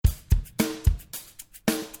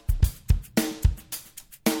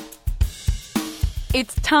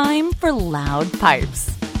It's time for Loud Pipes,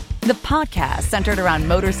 the podcast centered around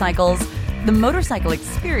motorcycles, the motorcycle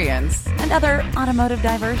experience, and other automotive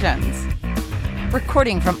diversions.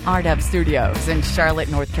 Recording from RDub Studios in Charlotte,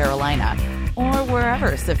 North Carolina, or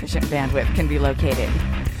wherever sufficient bandwidth can be located.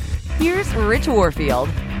 Here's Rich Warfield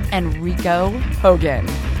and Rico Hogan.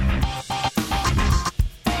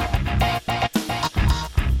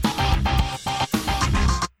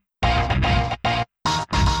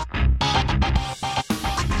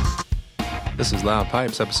 This is Loud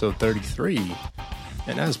Pipes, episode 33,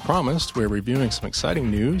 and as promised, we're reviewing some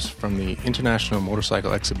exciting news from the International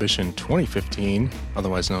Motorcycle Exhibition 2015,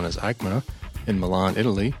 otherwise known as EICMA, in Milan,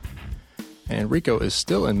 Italy. And Rico is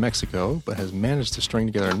still in Mexico, but has managed to string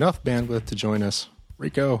together enough bandwidth to join us.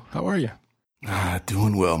 Rico, how are you?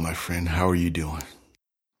 Doing well, my friend. How are you doing?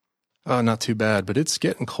 Oh, not too bad, but it's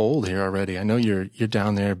getting cold here already. I know you're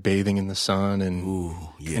down there bathing in the sun and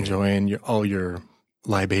enjoying all your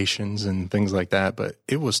libations and things like that, but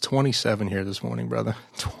it was 27 here this morning, brother.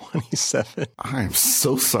 27. I am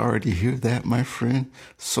so sorry to hear that, my friend.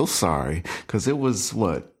 So sorry, because it was,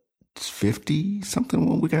 50-something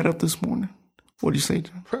when we got up this morning? What did you say,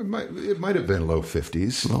 John? It might have been low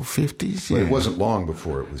 50s. Low 50s, yeah. But it wasn't long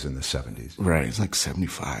before it was in the 70s. Right, it's like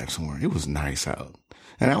 75 somewhere. It was nice out.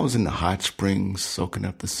 And I was in the hot springs, soaking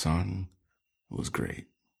up the sun. It was great.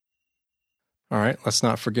 All right, let's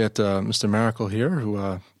not forget Mr. Miracle here,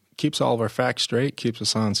 who keeps all of our facts straight, keeps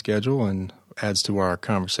us on schedule, and adds to our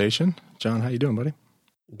conversation. John, how you doing, buddy?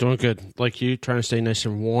 Doing good. Like you, trying to stay nice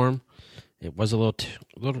and warm. It was a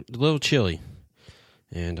little chilly.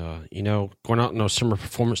 And, going out in those summer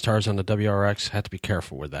performance tires on the WRX, had to be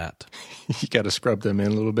careful with that. You got to scrub them in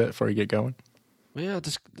a little bit before you get going? Well,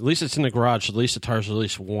 at least it's in the garage. At least the tires are at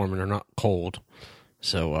least warm and they're not cold.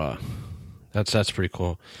 So that's pretty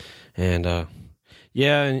cool. And,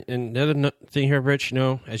 and the other thing here, Rich,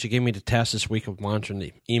 as you gave me the task this week of monitoring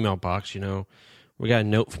the email box, we got a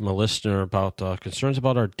note from a listener about concerns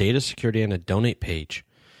about our data security and the donate page.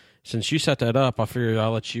 Since you set that up, I figured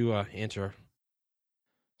I'll let you answer.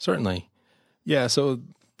 Certainly. Yeah, so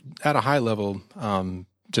at a high level,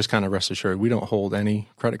 just kind of rest assured, we don't hold any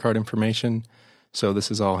credit card information. So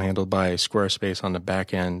this is all handled by Squarespace on the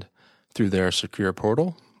back end through their secure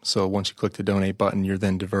portal. So once you click the donate button, you're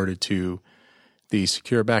then diverted to the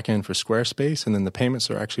secure backend for Squarespace, and then the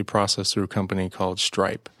payments are actually processed through a company called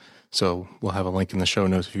Stripe. So we'll have a link in the show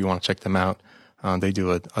notes if you want to check them out. They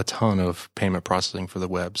do a ton of payment processing for the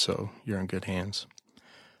web, so you're in good hands.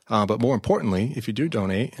 But more importantly, if you do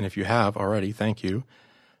donate, and if you have already, thank you,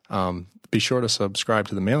 be sure to subscribe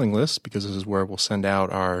to the mailing list, because this is where we'll send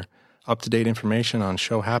out our up-to-date information on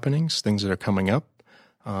show happenings, things that are coming up,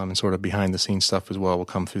 and sort of behind-the-scenes stuff as well will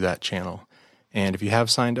come through that channel. And if you have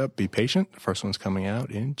signed up, be patient. The first one's coming out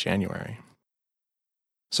in January.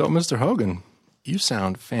 So, Mr. Hogan, you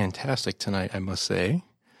sound fantastic tonight, I must say.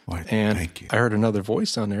 Well, and thank you. I heard another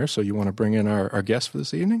voice down there, so you want to bring in our guest for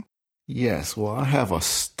this evening? Yes, well, I have a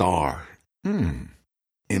star in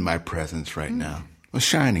my presence right now. A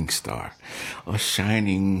shining star. A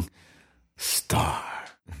shining star.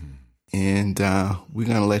 And we're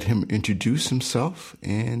going to let him introduce himself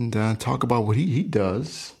and talk about what he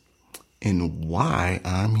does and why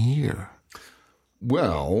I'm here.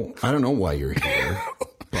 Well, I don't know why you're here,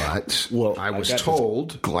 but I was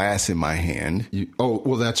told... glass in my hand.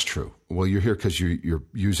 That's true. Well, you're here because you're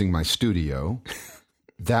using my studio.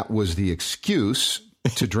 That was the excuse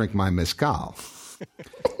to drink my mezcal.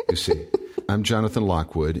 You see, I'm Jonathan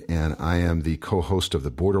Lockwood, and I am the co-host of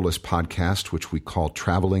the Borderless podcast, which we call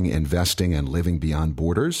Traveling, Investing, and Living Beyond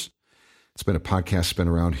Borders. It's been a podcast been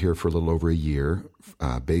around here for a little over a year,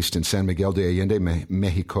 based in San Miguel de Allende,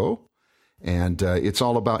 Mexico. And it's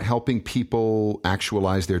all about helping people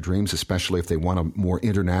actualize their dreams, especially if they want a more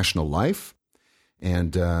international life.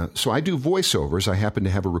 And so I do voiceovers. I happen to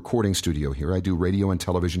have a recording studio here. I do radio and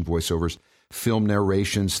television voiceovers, film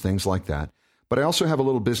narrations, things like that. But I also have a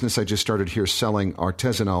little business I just started here selling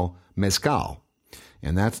artisanal mezcal.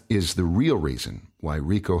 And that is the real reason why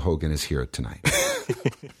Rico Hogan is here tonight.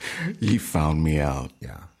 You found me out.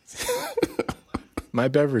 Yeah. My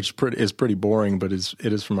beverage is pretty boring, but it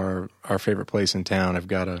is from our favorite place in town. I've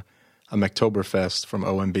got a Mechtoberfest from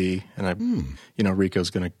OMB, and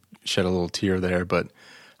Rico's going to shed a little tear there. But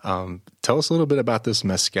tell us a little bit about this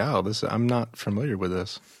mezcal. I'm not familiar with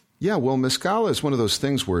this. Yeah, well, mezcal is one of those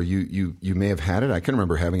things where you may have had it. I can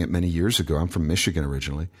remember having it many years ago. I'm from Michigan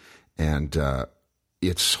originally, and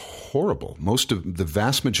it's horrible. The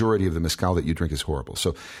vast majority of the mezcal that you drink is horrible.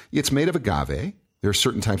 So it's made of agave. There are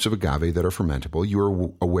certain types of agave that are fermentable. You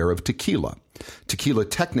are aware of tequila. Tequila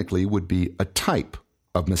technically would be a type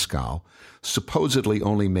of mezcal, supposedly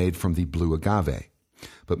only made from the blue agave.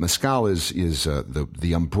 But mezcal is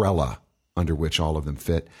the umbrella under which all of them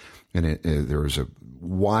fit, and there is a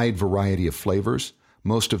wide variety of flavors.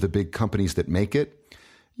 Most of the big companies that make it,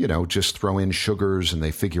 just throw in sugars, and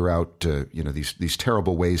they figure out these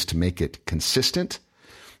terrible ways to make it consistent.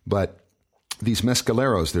 But these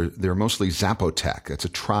mezcaleros, they're mostly Zapotec. It's a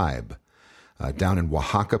tribe down in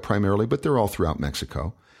Oaxaca primarily, but they're all throughout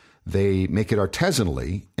Mexico. They make it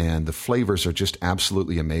artisanally, and the flavors are just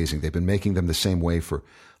absolutely amazing. They've been making them the same way for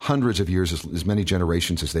hundreds of years, as many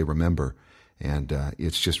generations as they remember, and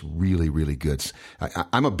it's just really, really good.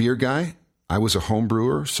 I'm a beer guy. I was a home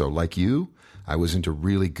brewer, so like you, I was into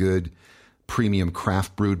really good premium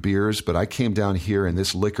craft brewed beers, but I came down here, and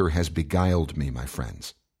this liquor has beguiled me, my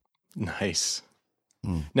friends. Nice.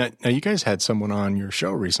 Now, you guys had someone on your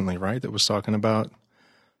show recently, right, that was talking about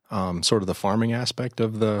sort of the farming aspect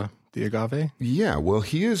of the agave? Yeah, well,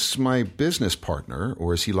 he is my business partner,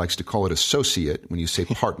 or as he likes to call it, associate. When you say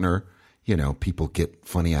partner, people get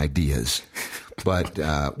funny ideas. But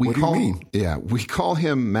we call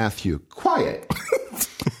him Matthew. Quiet.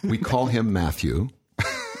 We call him Matthew.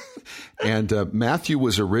 And Matthew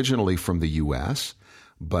was originally from the U.S.,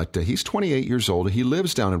 but he's 28 years old. He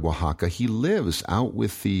lives down in Oaxaca. He lives out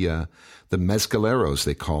with the mezcaleros,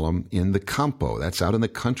 they call them, in the campo. That's out in the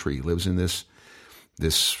country. He lives in this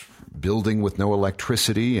building with no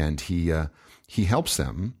electricity, and he helps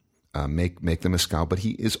them make the mezcal. But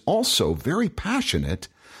he is also very passionate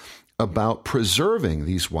about preserving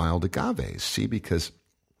these wild agaves. See, because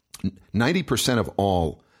 90% of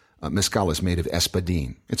all mezcal is made of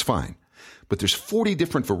espadín. It's fine. But there's 40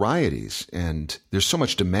 different varieties, and there's so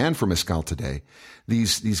much demand for mezcal today.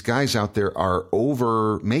 These guys out there are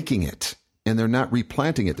over making it, and they're not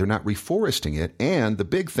replanting it. They're not reforesting it. And the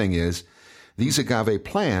big thing is these agave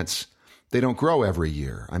plants, they don't grow every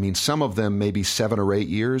year. I mean, some of them maybe 7 or 8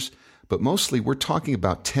 years, but mostly we're talking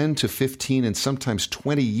about 10 to 15 and sometimes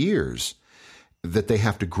 20 years that they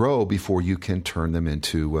have to grow before you can turn them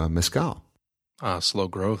into mezcal. Slow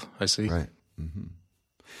growth, I see. Right. Mm-hmm.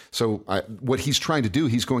 So what he's trying to do,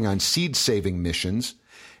 he's going on seed-saving missions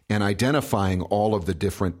and identifying all of the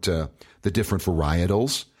different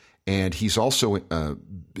varietals. And he's also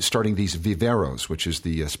starting these viveros, which is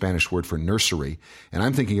the Spanish word for nursery. And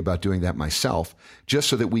I'm thinking about doing that myself, just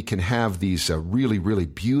so that we can have these really, really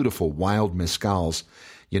beautiful wild mezcals,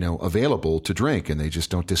 available to drink, and they just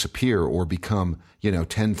don't disappear or become,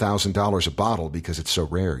 $10,000 a bottle because it's so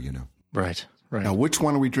rare, Right. Right. Now, which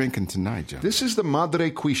one are we drinking tonight, John? This is the Madre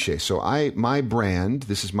Quiche. So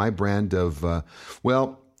this is my brand of,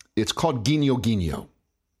 it's called Guiño Guiño.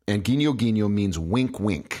 And Guiño Guiño means wink,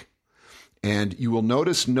 wink. And you will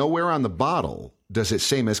notice nowhere on the bottle does it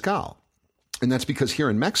say mezcal. And that's because here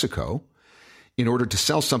in Mexico, in order to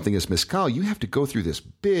sell something as mezcal, you have to go through this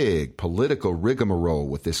big political rigmarole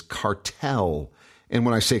with this cartel. And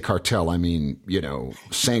when I say cartel, I mean,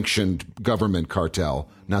 sanctioned government cartel,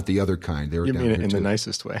 not the other kind. You mean it in the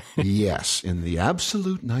nicest way. Yes, in the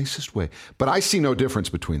absolute nicest way. But I see no difference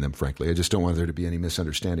between them, frankly. I just don't want there to be any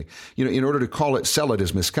misunderstanding. In order to sell it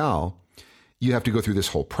as mezcal, you have to go through this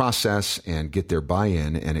whole process and get their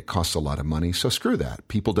buy-in, and it costs a lot of money. So screw that.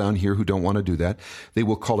 People down here who don't want to do that, they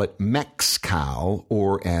will call it mezcal,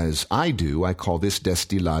 or as I do, I call this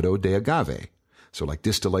destilado de agave. So like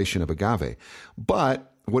distillation of agave.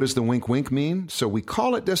 But what does the wink wink mean? So we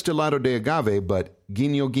call it destilado de agave, but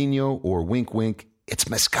guiño guiño or wink wink, it's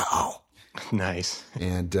mezcal. Nice.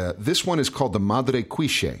 And this one is called the Madre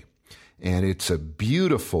Quiche. And it's a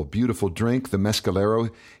beautiful, beautiful drink. The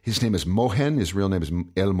mezcalero, his name is Mohen. His real name is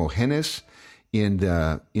El Mojenes. In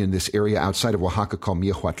this area outside of Oaxaca called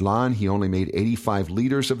Miahuatlan, he only made 85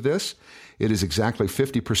 liters of this. It is exactly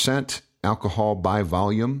 50% alcohol by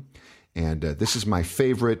volume. And this is my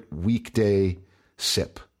favorite weekday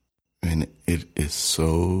sip. And it is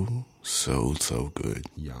so, so, so good.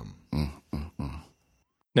 Yum.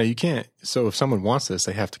 Now you can't, so if someone wants this,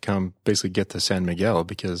 they have to come basically get to San Miguel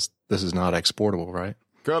because this is not exportable, right?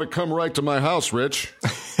 Got to come right to my house, Rich.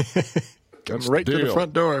 Come right to the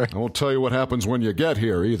front door. I won't tell you what happens when you get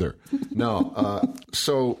here either. No.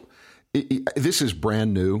 This is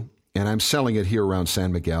brand new. And I'm selling it here around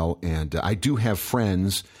San Miguel, and I do have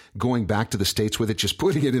friends going back to the States with it, just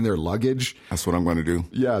putting it in their luggage. That's what I'm going to do.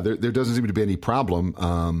 Yeah, there doesn't seem to be any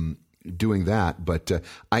problem doing that, but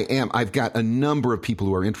I've got a number of people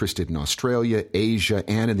who are interested in Australia, Asia,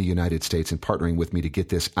 and in the United States in partnering with me to get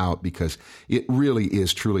this out because it really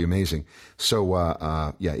is truly amazing. So,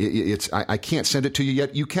 I can't send it to you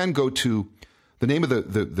yet. You can go to, the name of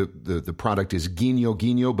the product is Guiño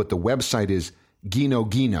Guiño, but the website is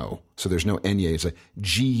Guino. So there's no Enye. It's a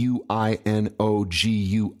GUINO.com.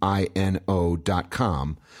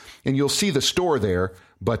 And you'll see the store there,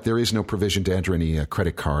 but there is no provision to enter any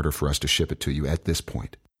credit card or for us to ship it to you at this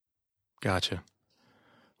point. Gotcha.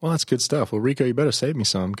 Well, that's good stuff. Well, Rico, you better save me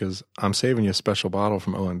some because I'm saving you a special bottle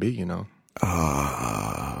from OMB, you know.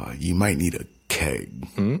 You might need a keg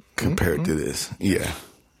compared to this. Yeah.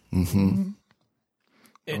 And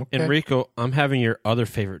Rico, I'm having your other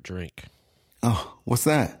favorite drink. Oh, what's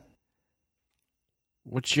that?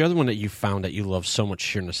 What's the other one that you found that you love so much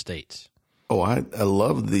here in the States? Oh, I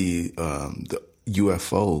love the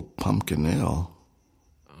UFO pumpkin ale.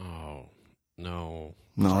 Oh, no.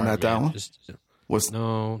 No, Sorry, not that man. one? What's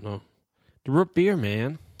No. The root beer,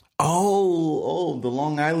 man. Oh, the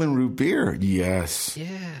Long Island root beer. Yes.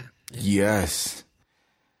 Yeah. Yes.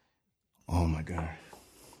 Oh my God.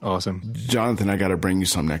 Awesome. Jonathan, I got to bring you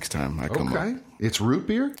some next time I come up. It's root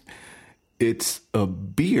beer? It's a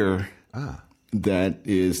beer that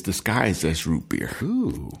is disguised as root beer.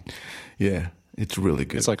 Ooh. Yeah, it's really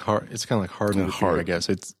good. It's like hard. It's kind of like hard root beer, hard. I guess.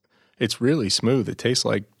 It's really smooth. It tastes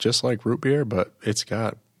just like root beer, but it's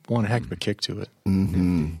got one heck of a kick to it.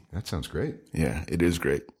 Mm-hmm. That sounds great. Yeah, it is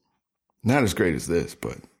great. Not as great as this,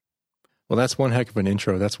 but. Well, that's one heck of an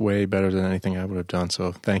intro. That's way better than anything I would have done.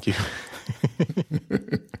 So thank you.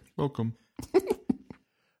 Welcome.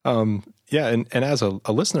 Yeah, and as a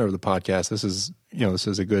listener of the podcast, this is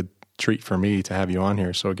a good treat for me to have you on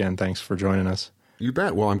here. So again, thanks for joining us. You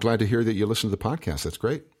bet. Well, I'm glad to hear that you listen to the podcast. That's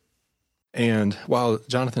great. And while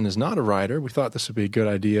Jonathan is not a rider, we thought this would be a good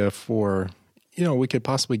idea for, we could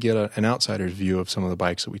possibly get an outsider's view of some of the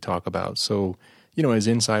bikes that we talk about. So, as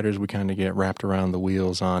insiders, we kind of get wrapped around the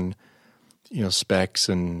wheels on, specs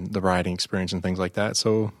and the riding experience and things like that.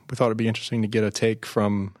 So we thought it'd be interesting to get a take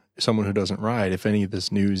from someone who doesn't ride, if any of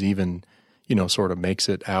this news even, sort of makes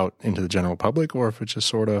it out into the general public, or if it's just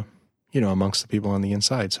sort of, amongst the people on the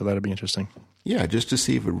inside. So that'd be interesting. Yeah, just to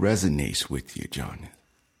see if it resonates with you, John.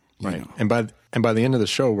 Right. And by the end of the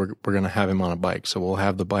show, we're going to have him on a bike. So we'll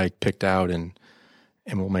have the bike picked out and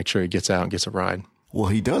we'll make sure he gets out and gets a ride. Well,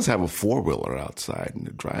 he does have a 4-wheeler outside in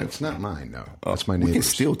the drive. It's not mine, no. That's my neighbor's. We can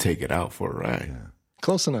still take it out for a ride. Yeah.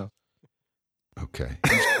 Close enough. Okay.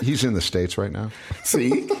 He's in the States right now.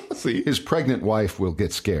 See? His pregnant wife will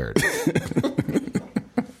get scared.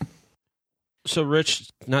 So, Rich,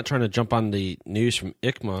 not trying to jump on the news from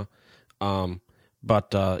ICMA,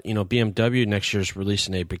 but BMW next year is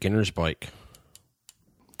releasing a beginner's bike.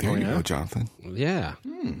 There you go, Jonathan. Yeah.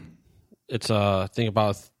 It's I think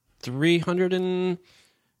about 300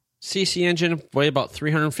 cc engine, weigh about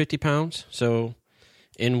 350 pounds. So,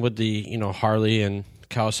 in with the Harley and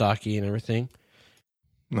Kawasaki and everything.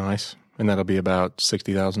 Nice. And that'll be about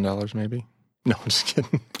 $60,000 maybe? No, I'm just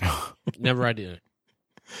kidding. Never ride it.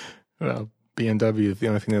 Well, BMW, the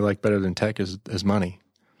only thing they like better than tech is money,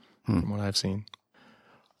 from what I've seen.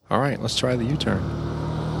 All right, let's try the U-turn.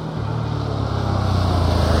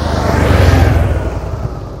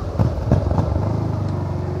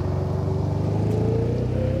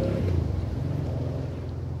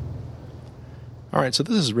 All right, so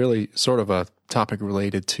this is really sort of a topic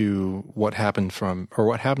related to what happened in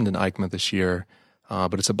EICMA this year,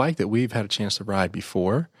 but it's a bike that we've had a chance to ride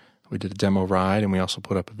before. We did a demo ride, and we also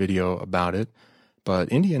put up a video about it.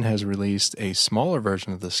 But Indian has released a smaller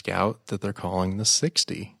version of the Scout that they're calling the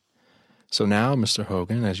 60. So now, Mr.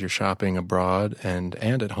 Hogan, as you're shopping abroad and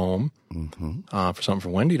at home for something for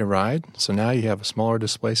Wendy to ride, so now you have a smaller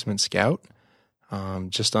displacement Scout,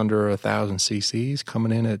 just under 1,000 cc's,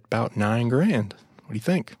 coming in at about $9,000. What do you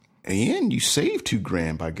think? And you save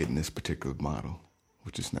 $2,000 by getting this particular model,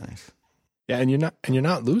 which is nice. Yeah, and you're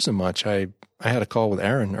not losing much. I had a call with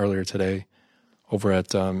Aaron earlier today over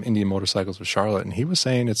at Indian Motorcycles with Charlotte, and he was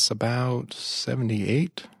saying it's about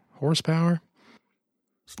 78 horsepower.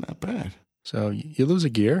 It's not bad. So you lose a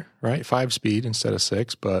gear, right? 5-speed instead of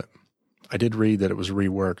 6, but I did read that it was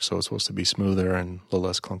reworked, so it's supposed to be smoother and a little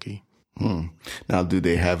less clunky. Now, do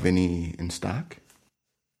they have any in stock?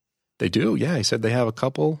 They do, yeah. He said they have a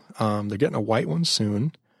couple. They're getting a white one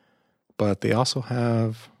soon, but they also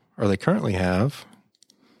have, or they currently have,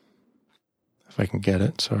 if I can get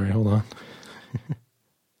it. Sorry, hold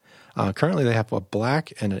on. Currently, they have a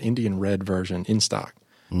black and an Indian red version in stock.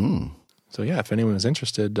 So, yeah, if anyone is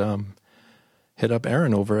interested, hit up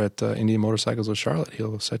Aaron over at Indian Motorcycles with Charlotte.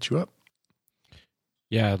 He'll set you up.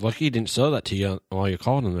 Yeah, lucky he didn't sell that to you while you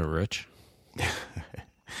called him there, Rich.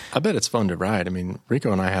 I bet it's fun to ride. I mean,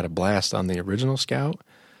 Rico and I had a blast on the original Scout,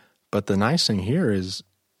 but the nice thing here is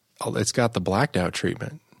it's got the blacked out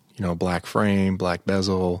treatment. Black frame, black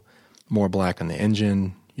bezel, more black on the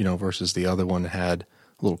engine, versus the other one that had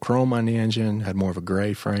a little chrome on the engine, had more of a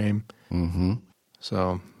gray frame. Mm-hmm.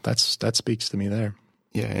 So that speaks to me there.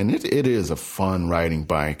 Yeah, and it is a fun riding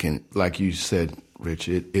bike. And like you said, Rich,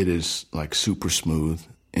 it is like super smooth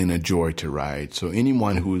and a joy to ride. So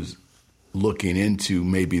anyone who's looking into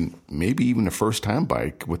maybe even a first-time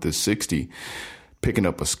bike with a 60, picking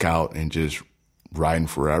up a Scout and just riding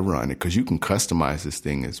forever on it, because you can customize this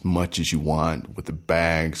thing as much as you want with the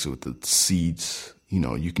bags, with the seats. You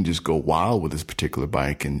know, you can just go wild with this particular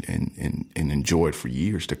bike and enjoy it for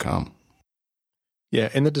years to come. Yeah,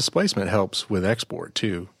 and the displacement helps with export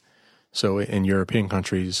too. So in European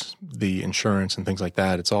countries, the insurance and things like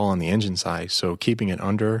that, it's all on the engine side. So keeping it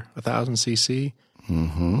under 1,000 cc,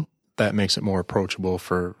 that makes it more approachable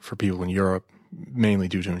for people in Europe, mainly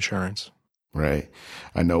due to insurance. Right.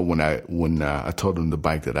 I know when I told them the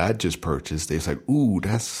bike that I just purchased, they was like, "Ooh,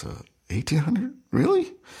 that's $1,800?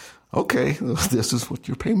 Really? Okay, this is what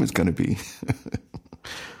your payment's going to be."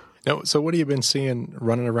 No, so what have you been seeing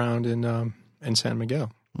running around in San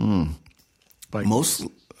Miguel? Like most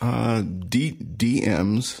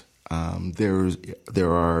DMs.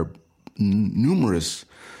 There are numerous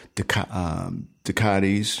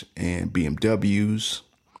Ducatis and BMWs.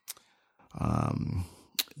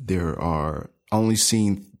 There are only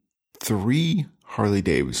seen 3 Harley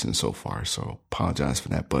Davidson so far, so apologize for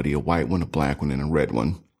that, buddy. A white one, a black one, and a red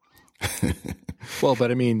one. Well, but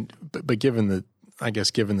I mean, but given the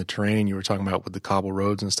terrain you were talking about with the cobble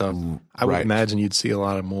roads and stuff, I would imagine you'd see a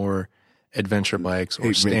lot of more adventure bikes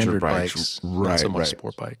or standard bikes, not so much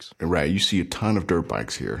sport bikes. Right. You see a ton of dirt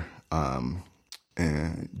bikes here. And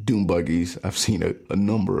dune buggies. I've seen a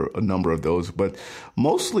number of those, but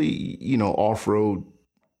mostly, you know, off-road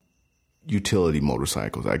utility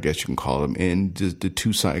motorcycles, I guess you can call them, and the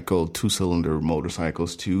two-cylinder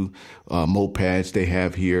motorcycles, mopeds they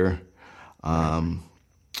have here. I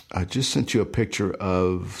just sent you a picture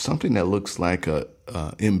of something that looks like a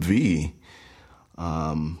MV,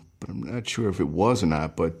 but I'm not sure if it was or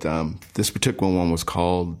not. But this particular one was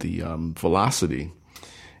called the Velocity,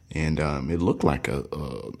 and it looked like a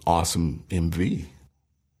awesome MV.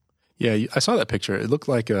 Yeah, I saw that picture. It looked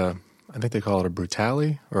like I think they call it a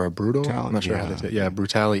Brutale or a Brutal. I'm not sure how to say it. Yeah,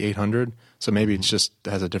 Brutale 800. So maybe it just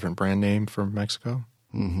has a different brand name from Mexico.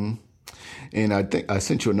 Mm-hmm. And I think I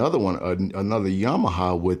sent you another one, another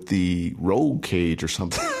Yamaha with the roll cage or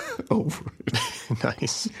something over it.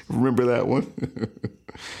 Nice. Remember that one?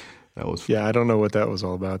 That was fun. Yeah, I don't know what that was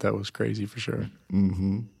all about. That was crazy for sure.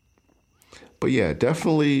 Mm-hmm. But yeah,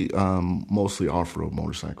 definitely mostly off-road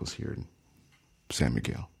motorcycles here in San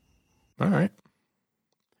Miguel. All right.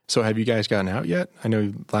 So have you guys gotten out yet? I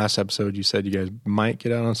know last episode you said you guys might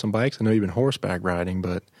get out on some bikes. I know you've been horseback riding,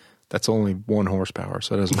 but that's only 1 horsepower,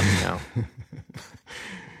 so it doesn't really count.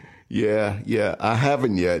 Yeah, I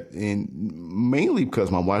haven't yet, and mainly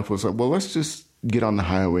because my wife was like, well, let's just get on the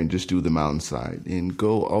highway and just do the mountainside and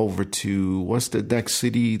go over to, what's the next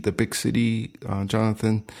city, the big city,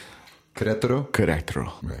 Jonathan?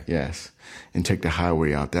 Querétaro. Right. Yes, and take the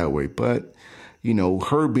highway out that way. But, you know,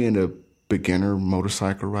 her being a beginner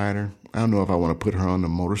motorcycle rider, I don't know if I want to put her on the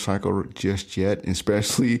motorcycle just yet,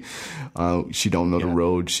 especially she don't know the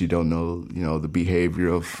road. She don't know, you know, the behavior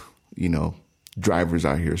of, you know, drivers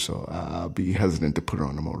out here. So I'll be hesitant to put her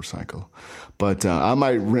on a motorcycle. But I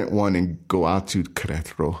might rent one and go out to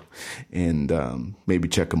Querétaro and maybe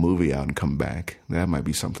check a movie out and come back. That might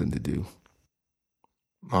be something to do.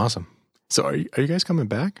 Awesome. So are you guys coming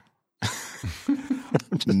back?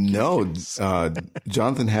 No,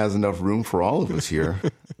 Jonathan has enough room for all of us here,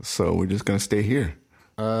 so we're just going to stay here.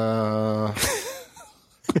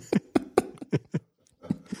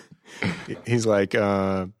 He's like,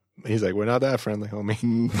 we're not that friendly,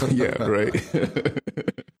 homie. Yeah, right.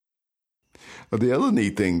 The other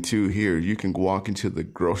neat thing too here, you can walk into the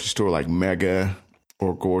grocery store like Mega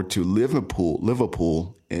or go to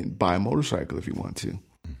Liverpool, and buy a motorcycle if you want to.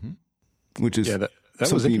 Mm-hmm. Which is that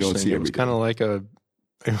was interesting. It was kind of like a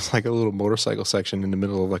little motorcycle section in the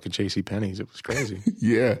middle of like a JCPenney's. It was crazy.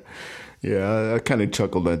 Yeah. I kind of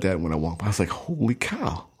chuckled at that when I walked by. I was like, holy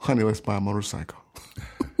cow, honey, let's buy a motorcycle.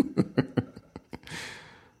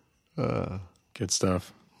 Good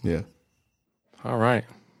stuff. Yeah. All right.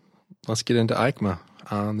 Let's get into EICMA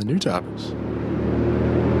on the new topics.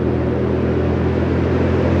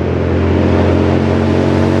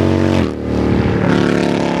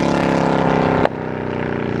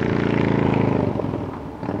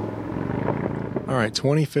 All right,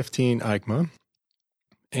 2015 EICMA.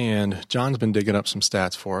 And John's been digging up some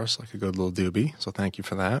stats for us, like a good little doobie. So thank you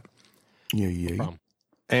for that. Yeah.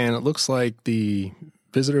 And it looks like the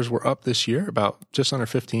visitors were up this year, about just under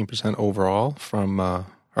 15% overall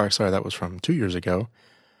that was from 2 years ago.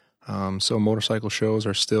 So motorcycle shows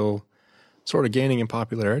are still sort of gaining in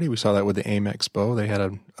popularity. We saw that with the AIM Expo. They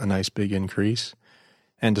had a nice big increase.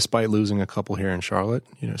 And despite losing a couple here in Charlotte,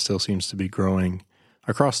 it still seems to be growing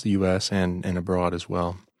across the U.S. and abroad as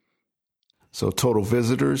well. So total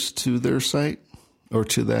visitors to their site or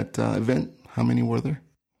to that event, how many were there?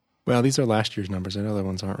 Well, these are last year's numbers. I know the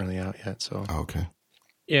ones aren't really out yet. So Okay.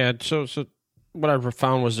 Yeah, so what I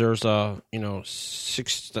found was there's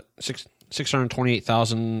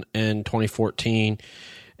 628,000 in 2014,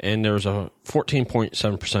 and there was a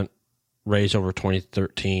 14.7% raise over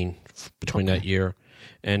 2013 between that year.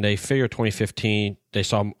 And they figure 2015 they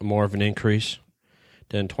saw more of an increase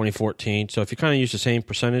than 2014. So if you kind of use the same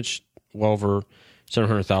percentage, well over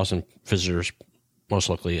 700,000 visitors most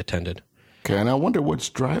likely attended. Okay, and I wonder what's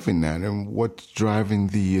driving that and what's driving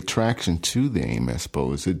the attraction to the AIM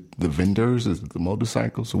Expo. Is it the vendors? Is it the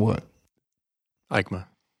motorcycles or what? EICMA.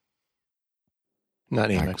 Not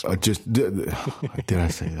AIM Expo. Did I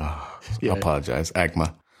say? Yeah. I apologize.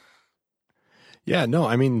 EICMA. Yeah, no,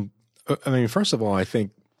 I mean, first of all, I think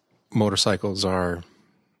motorcycles are,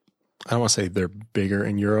 I don't want to say they're bigger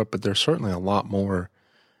in Europe, but they're certainly a lot more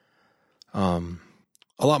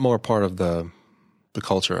part of the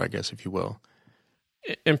culture, I guess, if you will.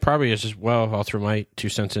 And probably as well, I'll throw my 2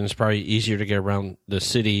 cents in, it's probably easier to get around the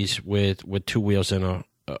cities with 2 wheels and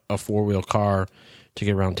a 4-wheel car to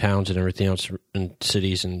get around towns and everything else, and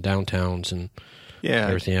cities and downtowns and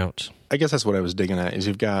everything else. I guess that's what I was digging at, is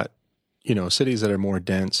you've got, cities that are more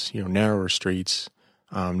dense, narrower streets,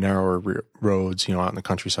 narrower roads, out in the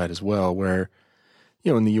countryside as well, where,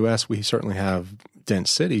 in the U.S. we certainly have dense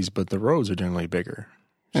cities, but the roads are generally bigger.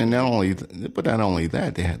 And not only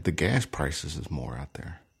that, they had the gas prices is more out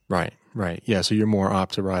there. Right. Yeah, so you're more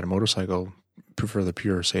apt to ride a motorcycle, prefer the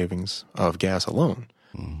pure savings of gas alone.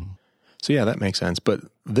 Mm-hmm. So yeah, that makes sense. But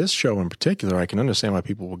this show in particular, I can understand why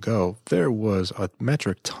people will go. There was a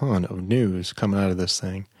metric ton of news coming out of this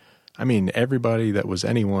thing. I mean, everybody that was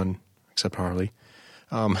anyone except Harley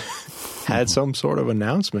had some sort of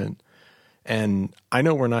announcement. And I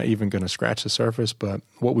know we're not even going to scratch the surface, but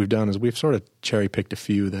what we've done is we've sort of cherry-picked a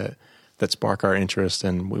few that spark our interest,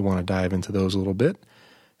 and we want to dive into those a little bit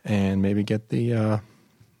and maybe get the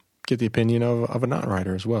opinion of a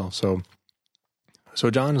non-writer as well. So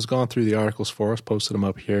John has gone through the articles for us, posted them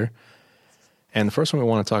up here. And the first one we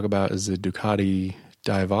want to talk about is the Ducati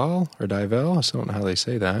Dival, I still don't know how they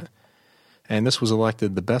say that. And this was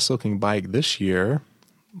elected the best-looking bike this year,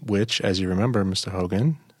 which, as you remember, Mr.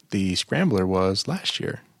 Hogan, the Scrambler was last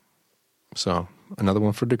year. So another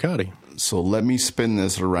one for Ducati. So let me spin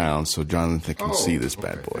this around so Jonathan can see this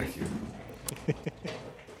bad boy.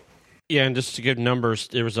 Yeah, and just to give numbers,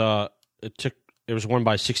 it was won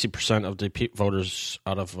by 60% of the voters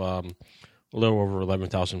out of a little over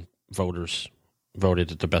 11,000 voters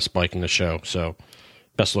voted at the best bike in the show. So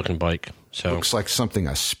best looking bike. So looks like something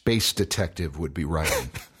a space detective would be writing.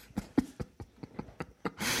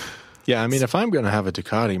 Yeah, I mean, if I'm going to have a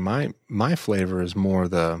Ducati, my flavor is more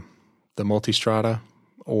the Multistrada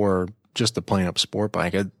or just the plain up sport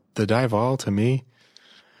bike. The Dival, to me,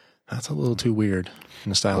 that's a little too weird in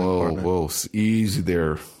the styling department. Whoa, easy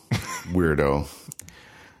there, weirdo.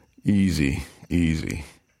 Easy.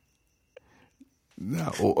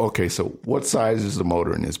 Now, okay, so what size is the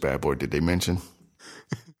motor in this bad boy? Did they mention?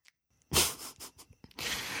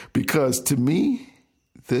 Because to me,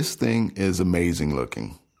 this thing is amazing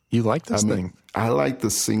looking. You like this thing? I like the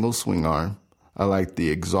single swing arm. I like the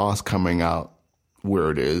exhaust coming out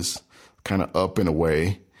where it is, kind of up and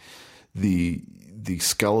away. The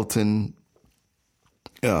skeleton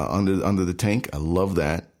under the tank, I love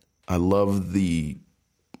that. I love the,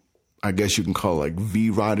 I guess you can call it like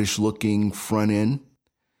V-Rod-ish looking front end.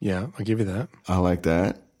 Yeah, I'll give you that. I like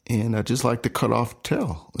that. And I just like the cut-off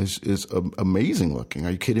tail. It's amazing looking.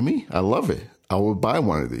 Are you kidding me? I love it. I would buy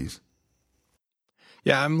one of these.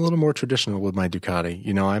 Yeah, I'm a little more traditional with my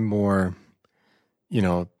Ducati. I'm more,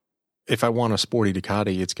 if I want a sporty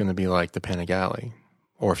Ducati, it's going to be like the Panigale.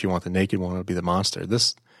 Or if you want the naked one, it'll be the Monster.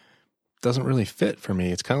 This doesn't really fit for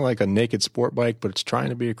me. It's kind of like a naked sport bike, but it's trying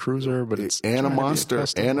to be a cruiser, but it's and a monster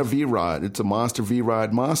and a V-Rod. It's a monster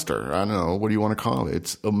V-Rod monster. I don't know. What do you want to call it?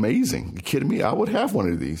 It's amazing. You kidding me? I would have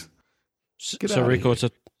one of these. So Rico, it's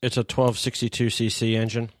a 1262cc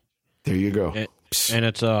engine. There you go. And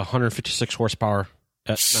it's 156 horsepower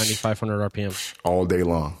at 9,500 RPM. All day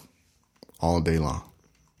long.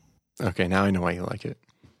 Okay, now I know why you like it.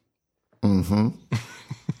 Mm-hmm.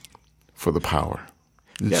 For the power.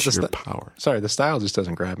 It's your power. Sorry, the style just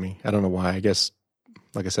doesn't grab me. I don't know why. I guess,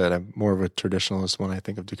 like I said, I'm more of a traditionalist when I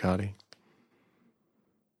think of Ducati.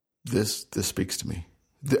 This speaks to me.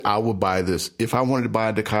 I would buy this. If I wanted to buy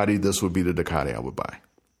a Ducati, this would be the Ducati I would buy.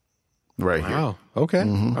 Right here. Wow. Okay.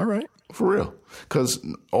 All right. For real. Because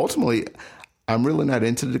ultimately, I'm really not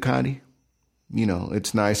into the Ducati. You know,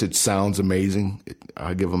 it's nice. It sounds amazing.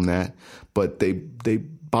 I give them that. But they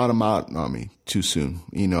bottom out on me too soon.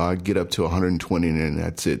 You know, I get up to 120 and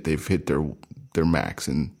that's it. They've hit their max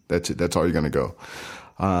and that's it. That's all you're going to go.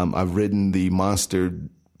 I've ridden the Monster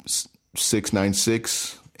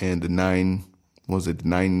 696 and the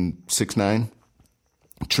 969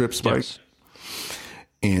 Trips bike. Yes.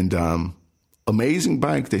 And amazing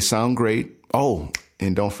bike. They sound great. Oh,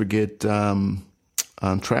 and don't forget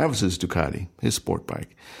Travis's Ducati, his sport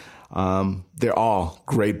bike. They're all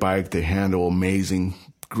great bike. They handle amazing,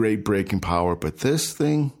 great braking power. But this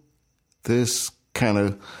thing, this kind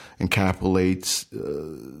of encapsulates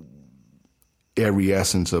every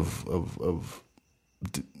essence of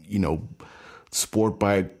you know, sport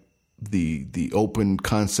bike. The open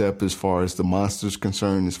concept as far as the Monster's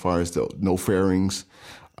concerned, as far as the no fairings.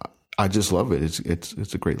 I just love it.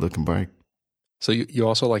 It's a great looking bike. So you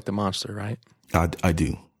also like the Monster, right? I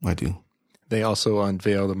do. They also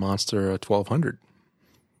unveiled the Monster 1200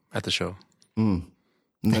 at the show. And,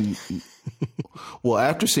 well,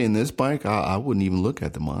 after seeing this bike, I wouldn't even look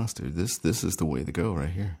at the Monster. This is the way to go right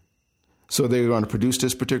here. So they're going to produce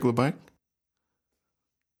this particular bike?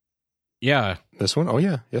 Yeah. This one? Oh,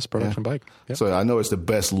 yeah. Yes, production bike. Yep. So I know it's the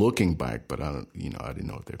best looking bike, but I didn't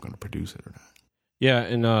know if they're going to produce it or not. Yeah,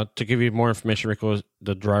 and to give you more information, Rico,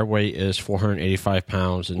 the dry weight is 485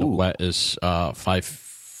 pounds, and the wet is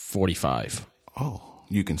 545. Oh,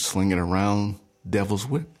 you can sling it around Devil's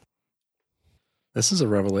Whip. This is a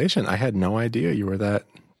revelation. I had no idea you were that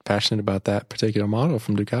passionate about that particular model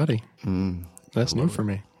from Ducati. That's new for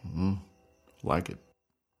me. Like it.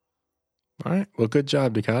 All right. Well, good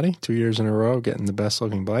job, Ducati. 2 years in a row getting the best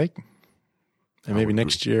looking bike. And maybe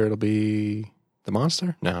next year it'll be the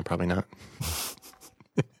Monster? No, probably not.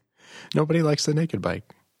 Nobody likes the naked bike.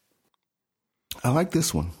 I like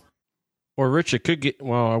this one. Or Rich, it could get,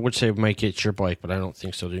 well, I would say it might get your bike, but I don't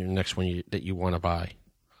think so. The next one that you want to buy.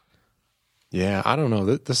 Yeah, I don't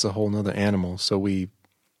know. This is a whole nother animal. So we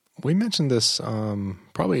mentioned this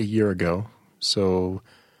probably a year ago. So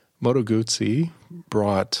Moto Guzzi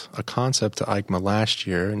brought a concept to EICMA last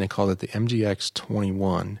year, and they called it the MGX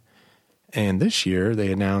 21. And this year,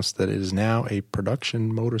 they announced that it is now a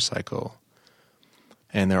production motorcycle.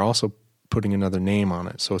 And they're also putting another name on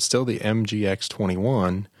it. So it's still the MGX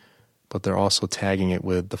 21, but they're also tagging it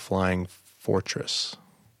with the Flying Fortress.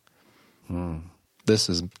 This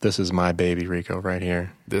is my baby, Rico, right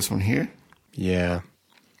here. This one here? Yeah.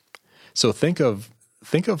 So think of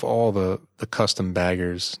all the custom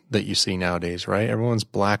baggers that you see nowadays, right? Everyone's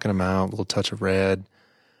blacking them out, a little touch of red.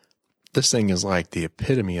 This thing is like the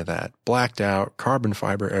epitome of that. Blacked out, carbon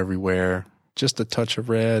fiber everywhere, just a touch of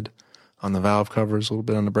red on the valve covers, a little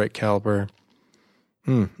bit on the brake caliper.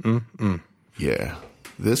 Yeah.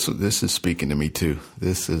 This is speaking to me too.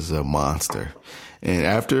 This is a monster. And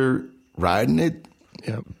after riding it,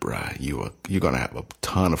 Brian, you're going to have a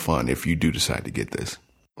ton of fun if you do decide to get this.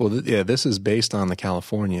 Well, this is based on the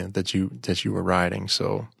California that you were riding.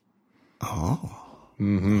 So,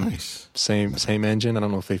 nice. Same engine. I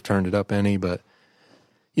don't know if they've turned it up any, but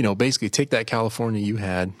basically take that California you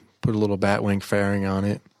had, put a little Batwing fairing on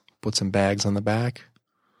it, put some bags on the back.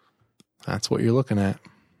 That's what you're looking at.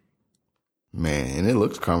 Man, and it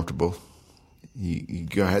looks comfortable. You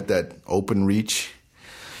got that open reach.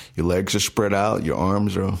 Your legs are spread out. Your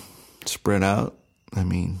arms are spread out. I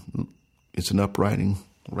mean, it's an uprighting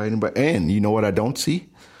bike. And you know what I don't see?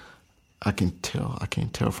 I can't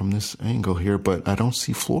tell from this angle here, but I don't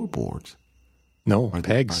see floorboards. No,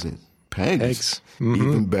 pegs. Pegs.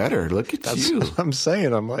 Even better. Look at That's you. what I'm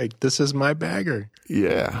saying. I'm like, this is my bagger.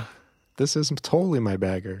 Yeah. This is totally my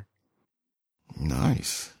bagger.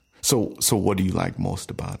 Nice. So what do you like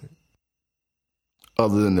most about it?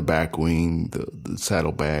 Other than the back wing, the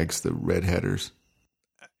saddlebags, the red headers.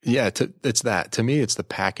 Yeah, it's that. To me, it's the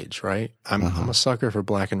package, right? I'm a sucker for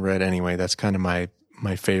black and red anyway. That's kind of my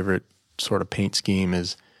favorite sort of paint scheme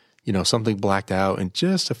is, something blacked out and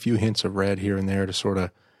just a few hints of red here and there to sort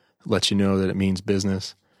of let you know that it means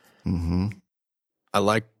business. Mm-hmm. I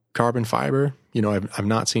like carbon fiber. I've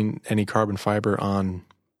not seen any carbon fiber on,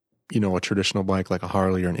 a traditional bike like a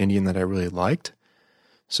Harley or an Indian that I really liked.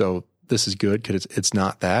 So this is good because it's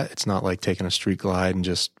not that. It's not like taking a Street Glide and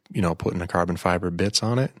just, putting the carbon fiber bits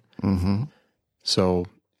on it. Mm-hmm. So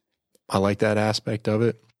I like that aspect of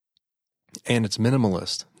it. And it's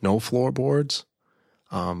minimalist. No floorboards.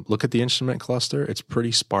 Look at the instrument cluster. It's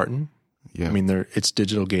pretty Spartan. Yeah. I mean, it's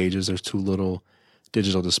digital gauges. There's two little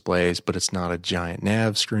digital displays, but it's not a giant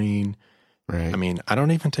nav screen. Right. I mean, I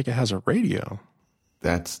don't even think it has a radio.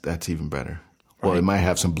 That's even better. Well, it might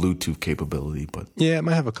have some Bluetooth capability, but Yeah, it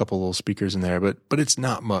might have a couple little speakers in there, but it's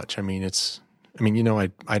not much. I mean,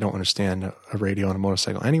 I don't understand a radio on a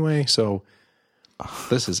motorcycle anyway, so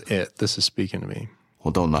this is it. This is speaking to me.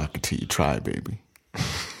 well, don't knock it till you try, baby.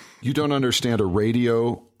 You don't understand a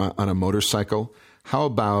radio on a motorcycle? How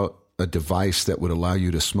about a device that would allow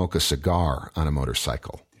you to smoke a cigar on a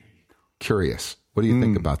motorcycle? Curious. What do you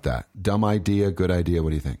think about that? Dumb idea, good idea? What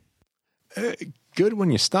do you think? Good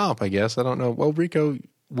when you stop, I guess. I don't know. Well, Rico,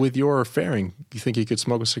 with your fairing, you think you could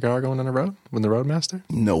smoke a cigar going on the road with the Roadmaster?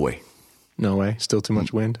 No way. No way. Still too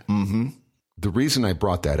much wind? The reason I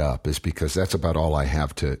brought that up is because that's about all I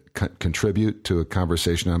have to contribute to a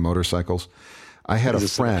conversation on motorcycles. I had a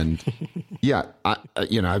friend. Yeah,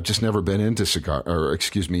 I've just never been into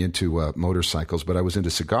into motorcycles, but I was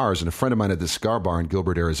into cigars, and a friend of mine at the cigar bar in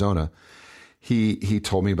Gilbert, Arizona, he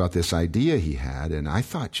told me about this idea he had, and I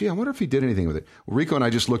thought, gee, I wonder if he did anything with it. Well, Rico and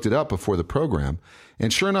I just looked it up before the program,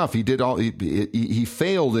 and sure enough, he did all. He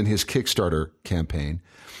failed in his Kickstarter campaign,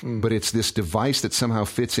 but it's this device that somehow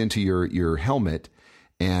fits into your helmet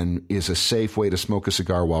and is a safe way to smoke a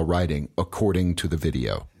cigar while riding, according to the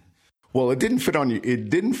video. Well, it didn't fit on you. It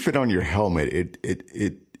didn't fit on your helmet.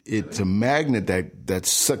 It's a magnet that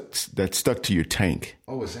stuck to your tank.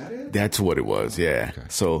 Oh, is that it? That's what it was. Yeah. Okay.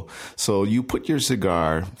 So you put your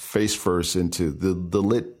cigar face first into the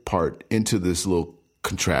lit part into this little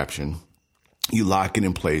contraption. You lock it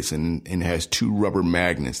in place, and it has two rubber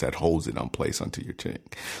magnets that holds it on place onto your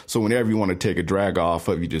tank. So whenever you want to take a drag off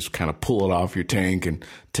of, you just kind of pull it off your tank and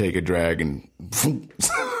take a drag and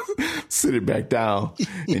sit it back down,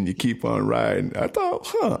 and you keep on riding. I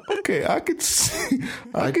thought, okay, I could see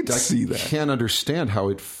that. I can't understand how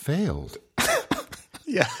it failed.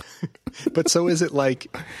 Yeah. But so is it like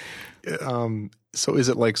some sort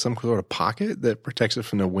of pocket that protects it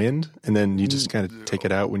from the wind, and then you just kind of take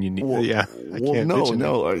it out when you need?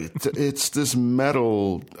 It's this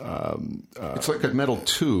metal. It's like a metal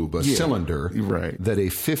tube, cylinder, right, that a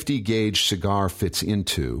 50 gauge cigar fits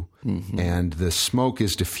into, and the smoke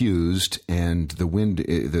is diffused, and the wind,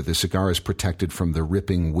 the cigar is protected from the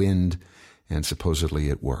ripping wind, and supposedly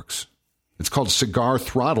it works. It's called Cigar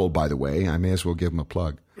Throttle, by the way. I may as well give them a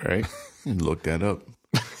plug. Right, and look that up.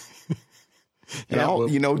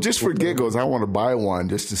 And just for giggles, I want to buy one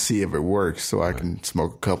just to see if it works, so I can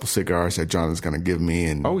smoke a couple cigars that John is going to give me.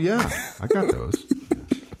 And oh yeah, I got those.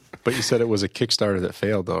 But you said it was a Kickstarter that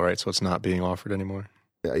failed, though, right? So it's not being offered anymore.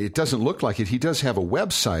 It doesn't look like it. He does have a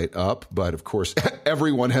website up, but of course,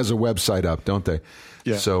 everyone has a website up, don't they?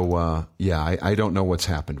 Yeah. So I don't know what's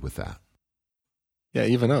happened with that. Yeah,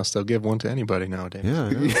 even us, they'll give one to anybody nowadays.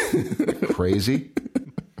 Yeah. Crazy.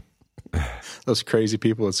 Those crazy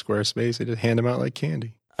people at Squarespace, they just hand them out like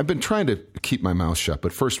candy. I've been trying to keep my mouth shut,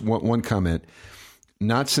 but first, one comment.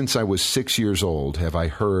 Not since I was 6 years old have I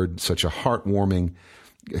heard such a heartwarming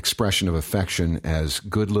expression of affection as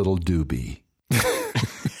good little doobie.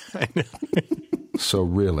 I know. So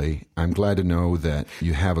really, I'm glad to know that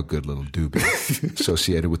you have a good little doobie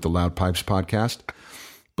associated with the Loud Pipes podcast.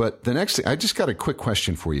 But the next thing, I just got a quick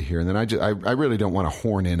question for you here, and then I really don't want to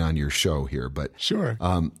horn in on your show here, but sure.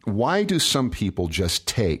 Why do some people just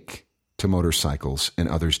take to motorcycles and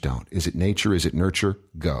others don't? Is it nature? Is it nurture?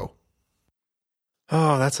 Go.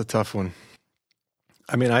 Oh, that's a tough one.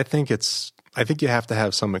 I mean, I think you have to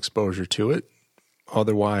have some exposure to it.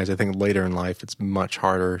 Otherwise, I think later in life, it's much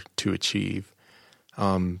harder to achieve.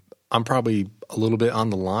 I'm probably a little bit on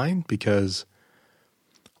the line because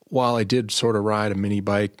while I did sort of ride a mini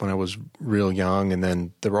bike when I was real young, and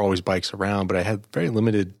then there were always bikes around, but I had very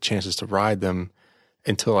limited chances to ride them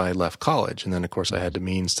until I left college. And then, of course, I had the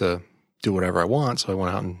means to do whatever I want, so I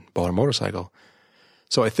went out and bought a motorcycle.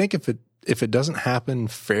 So I think if it doesn't happen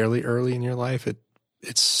fairly early in your life,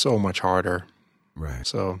 it's so much harder. Right.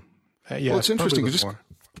 So, yeah. Well, it's interesting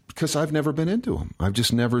because I've never been into them. I've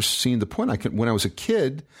just never seen the point. When I was a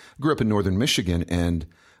kid, I grew up in northern Michigan, and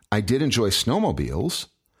I did enjoy snowmobiles.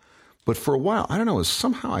 But for a while, I don't know,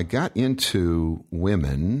 somehow I got into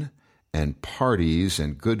women and parties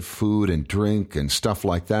and good food and drink and stuff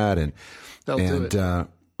like that. And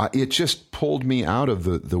it just pulled me out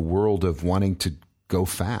of the world of wanting to go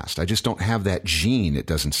fast. I just don't have that gene, it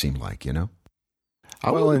doesn't seem like, you know?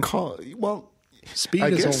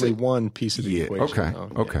 Speed is only one piece of the equation.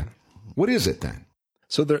 Okay. Yeah. What is it then?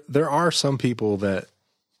 So there are some people that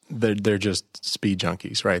they're just speed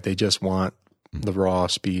junkies, right? They just want the raw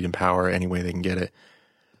speed and power any way they can get it.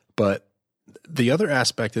 But the other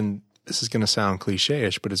aspect, and this is going to sound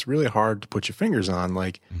cliche-ish, but it's really hard to put your fingers on,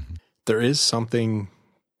 like there is something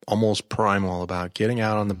almost primal about getting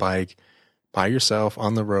out on the bike by yourself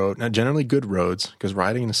on the road. Now, generally good roads, because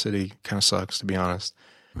riding in the city kind of sucks, to be honest.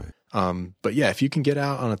 Right. But yeah, if you can get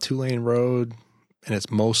out on a 2-lane road and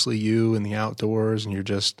it's mostly you in the outdoors and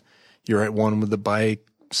you're at one with the bike,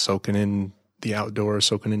 soaking in the outdoors,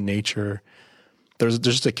 soaking in nature, there's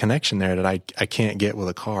just a connection there that I can't get with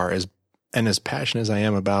a car. As passionate as I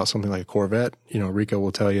am about something like a Corvette, Rico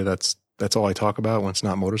will tell you that's all I talk about when it's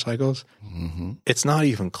not motorcycles. Mm-hmm. It's not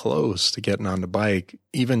even close to getting on the bike,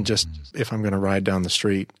 even just if I'm going to ride down the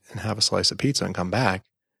street and have a slice of pizza and come back.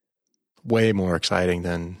 Way more exciting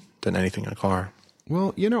than anything in a car.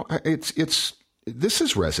 Well, this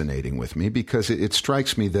is resonating with me because it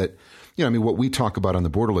strikes me that, what we talk about on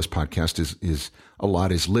the Borderless podcast is a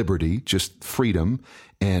lot is liberty, just freedom,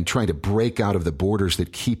 and trying to break out of the borders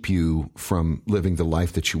that keep you from living the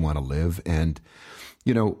life that you want to live. And,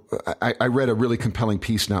 I read a really compelling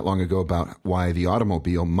piece not long ago about why the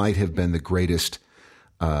automobile might have been the greatest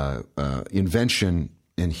invention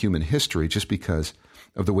in human history, just because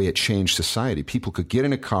of the way it changed society. People could get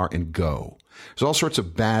in a car and go. There's all sorts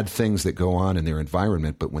of bad things that go on in their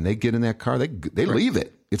environment, but when they get in that car, they leave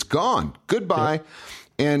it. It's gone. Goodbye. Yep.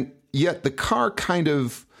 And yet the car kind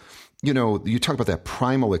of, you talk about that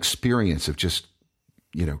primal experience of just,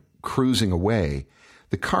 cruising away.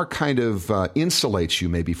 The car kind of insulates you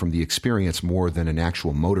maybe from the experience more than an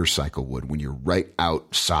actual motorcycle would when you're right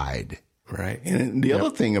outside. Right. And the other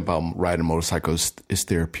thing about riding motorcycles is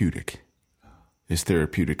therapeutic. It's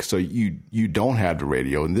therapeutic. So you don't have the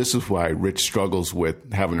radio. And this is why Rich struggles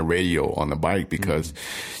with having a radio on the bike, because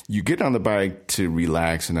you get on the bike to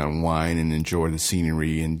relax and unwind and enjoy the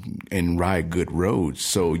scenery and ride good roads.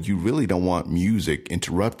 So you really don't want music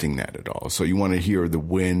interrupting that at all. So you want to hear the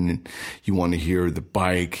wind. You want to hear the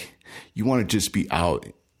bike. You want to just be out.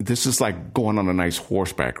 This is like going on a nice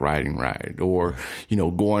horseback riding ride, or,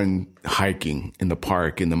 going hiking in the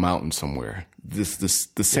park, in the mountains somewhere. The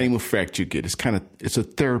same effect you get. It's a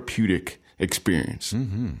therapeutic experience.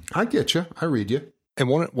 Mm-hmm. I get you. I read you. And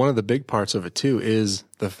one of the big parts of it too is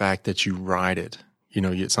the fact that you ride it.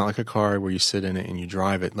 It's not like a car where you sit in it and you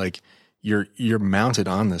drive it. Like you're mounted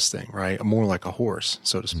on this thing, right? More like a horse,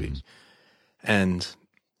 so to speak. Mm-hmm. And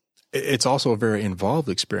it's also a very involved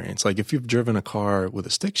experience. Like if you've driven a car with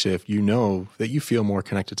a stick shift, you know that you feel more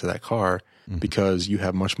connected to that car because you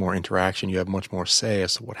have much more interaction. You have much more say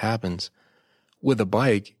as to what happens. With a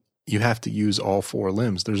bike, you have to use all 4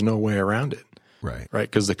 limbs. There's no way around it. Right. Right.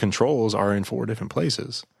 Because the controls are in 4 different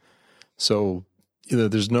places. So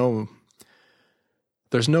there's no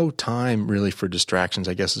time really for distractions,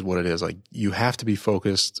 I guess is what it is. Like you have to be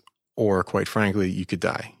focused, or quite frankly, you could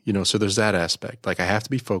die. So there's that aspect. Like I have to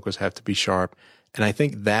be focused, have to be sharp. And I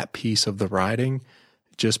think that piece of the riding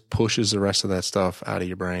just pushes the rest of that stuff out of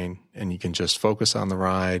your brain, and you can just focus on the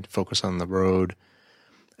ride, focus on the road.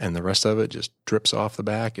 And the rest of it just drips off the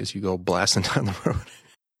back as you go blasting down the road.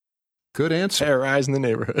 Good answer. Terrorizing the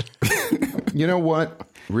neighborhood. You know what,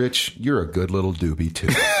 Rich? You're a good little doobie, too.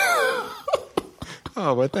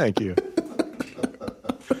 Oh, well, thank you.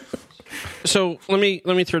 So let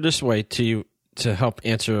me throw this way to you to help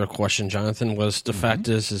answer a question, Jonathan. Was the fact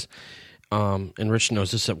is, and Rich knows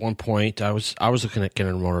this. At one point, I was looking at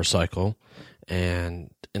getting a motorcycle, and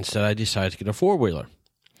instead I decided to get a 4-wheeler.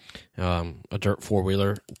 A dirt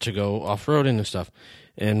 4-wheeler to go off-roading and stuff.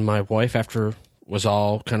 And my wife, after, was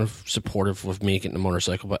all kind of supportive of me getting a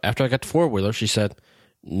motorcycle. But after I got the 4-wheeler, she said,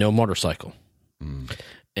 no motorcycle.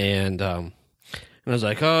 And I was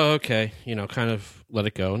like, oh, okay. Kind of let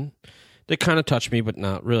it go. And they kind of touched me, but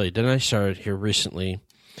not really. Then I started here recently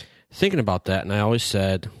thinking about that. And I always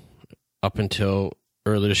said, up until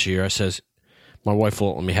early this year, I says, my wife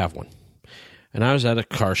won't let me have one. And I was at a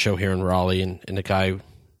car show here in Raleigh, and the guy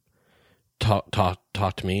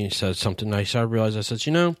talked to me. He said something nice. I realized, I said,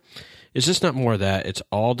 it's just not more of that. It's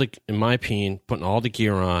all in my opinion, putting all the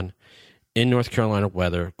gear on in North Carolina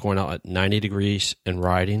weather, going out at 90 degrees and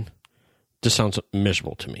riding. This sounds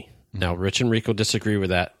miserable to me. Now, Rich and Rico disagree with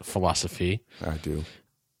that philosophy. I do.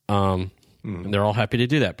 And they're all happy to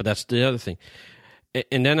do that, but that's the other thing.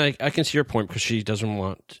 And then I can see your point, because she doesn't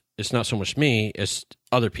want, it's not so much me, it's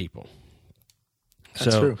other people.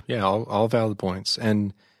 That's true. Yeah, all valid points.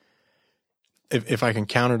 And if I can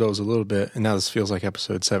counter those a little bit, and now this feels like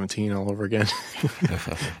episode 17 all over again.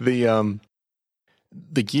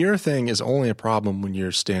 The gear thing is only a problem when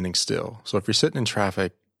you're standing still. So if you're sitting in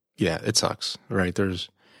traffic, yeah, it sucks, right?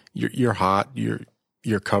 You're hot,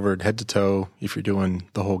 you're covered head to toe if you're doing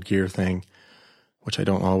the whole gear thing, which I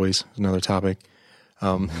don't always, another topic.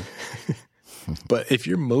 But if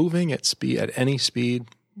you're moving at any speed,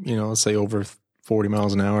 let's say over 40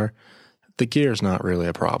 miles an hour, the gear's not really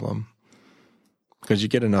a problem because you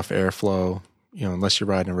get enough airflow, unless you're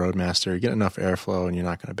riding a Roadmaster, you get enough airflow and you're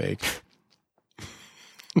not going to bake.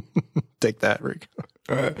 Take that, Rick.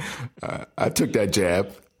 I took that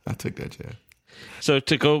jab. So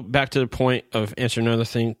to go back to the point of answering another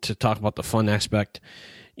thing, to talk about the fun aspect,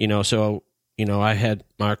 I had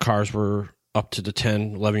my cars were up to the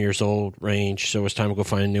 10, 11 years old range, so it was time to go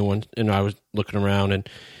find a new one. And I was looking around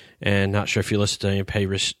and not sure if you listened to any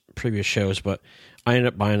previous shows, but I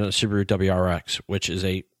ended up buying a Subaru WRX, which is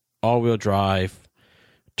a all-wheel drive,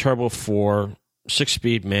 turbo 4,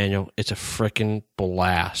 6-speed manual. It's a freaking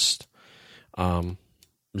blast.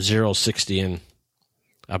 0-60 in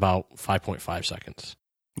about 5.5 seconds.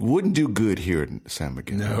 Wouldn't do good here in San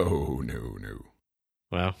Miguel. No.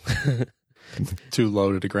 Well, too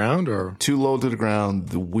low to the ground, or too low to the ground.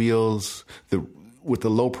 The wheels, with the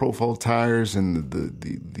low profile tires and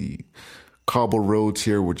the cobble roads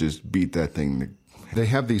here would just beat that thing. They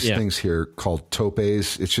have these things here called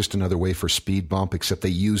topes. It's just another way for speed bump, except they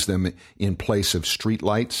use them in place of street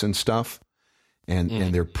lights and stuff.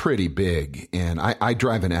 And they're pretty big. And I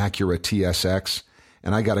drive an Acura TSX,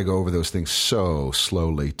 and I got to go over those things so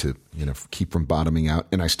slowly to keep from bottoming out.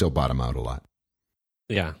 And I still bottom out a lot.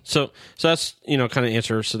 Yeah. So that's, kind of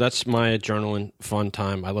answer. So that's my adrenaline fun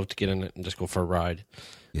time. I love to get in it and just go for a ride.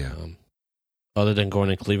 Yeah. Other than going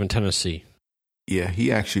to Cleveland, Tennessee. Yeah,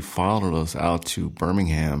 he actually followed us out to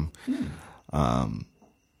Birmingham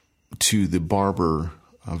to the Barber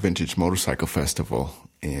Vintage Motorcycle Festival,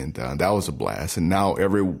 and that was a blast. And now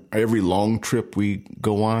every long trip we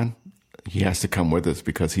go on, he has to come with us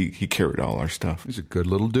because he carried all our stuff. He's a good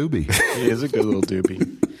little doobie. He is a good little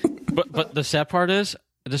doobie. But the sad part is,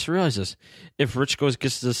 I just realized this. If Rich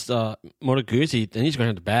gets this Moto Guzzi, then he's going to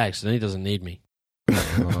have the bags, so then he doesn't need me.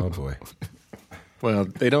 Oh, boy. Well,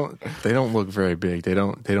 they don't look very big. They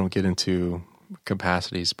don't get into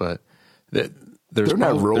capacities, but they're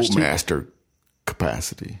not Roadmaster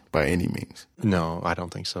capacity by any means. No, I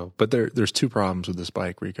don't think so. But there's two problems with this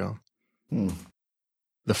bike, Rico.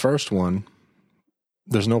 The first one,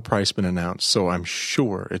 there's no price been announced, so I'm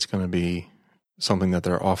sure it's going to be something that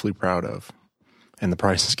they're awfully proud of, and the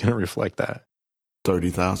price is going to reflect that.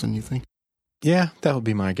 30,000, you think? Yeah, that would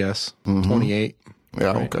be my guess. 28.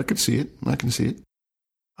 Yeah, right. I can see it.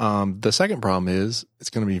 The second problem is it's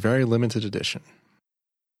going to be very limited edition.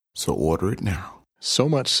 So order it now. So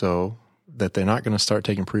much so that they're not going to start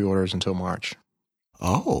taking pre-orders until March.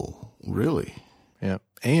 Oh, really? Yeah.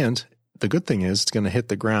 And the good thing is it's going to hit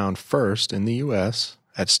the ground first in the U.S.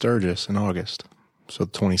 at Sturgis in August. So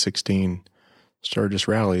the 2016 Sturgis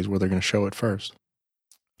Rally is where they're going to show it first.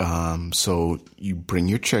 So you bring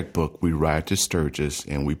your checkbook, we ride to Sturgis,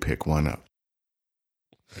 and we pick one up.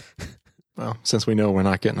 Well, since we know we're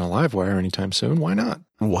not getting a live wire anytime soon, why not?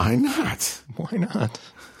 Why not? Why not?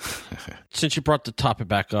 Since you brought the topic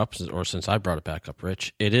back up, or since I brought it back up,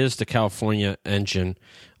 Rich, it is the California engine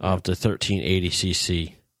of the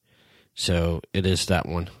 1380cc. So it is that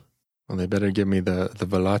one. Well, they better give me the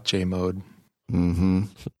Veloce mode. Mm-hmm.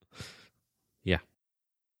 Yeah.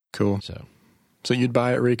 Cool. So you'd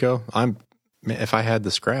buy it, Rico? If I had the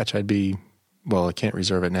scratch, I'd be, well, I can't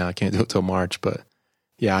reserve it now. I can't do it till March, but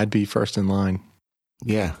yeah, I'd be first in line.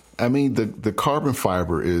 Yeah. I mean, the carbon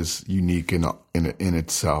fiber is unique in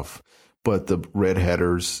itself, but the red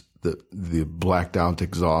headers, the blacked out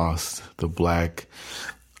exhaust, the black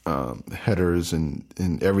headers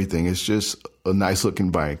and everything, it's just a nice looking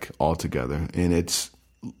bike altogether. And it's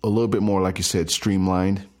a little bit more, like you said,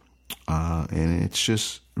 streamlined, and it's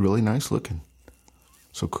just really nice looking.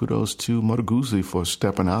 So kudos to Moto Guzzi for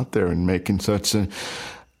stepping out there and making such an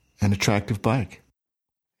attractive bike.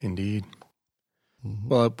 Indeed.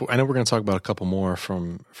 Well, I know we're going to talk about a couple more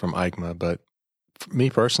from EICMA, but for me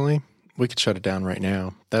personally, we could shut it down right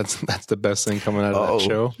now. That's the best thing coming out of that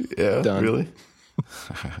show. Yeah, done. Really?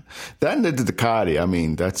 That and the Ducati, I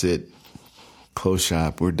mean, that's it. Close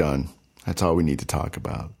shop. We're done. That's all we need to talk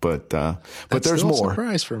about. But there's still more. A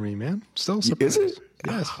surprise for me, man. Still a surprise. Is it?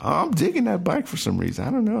 Yes. I'm digging that bike for some reason. I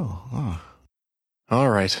don't know. Oh. All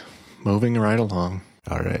right. Moving right along.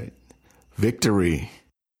 All right. Victory.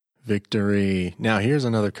 Now, here's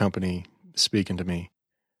another company speaking to me.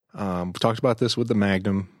 We talked about this with the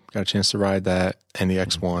Magnum. Got a chance to ride that and the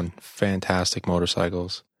X1. Fantastic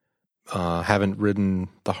motorcycles. Haven't ridden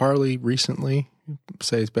the Harley recently.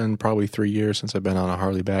 Say it's been probably 3 years since I've been on a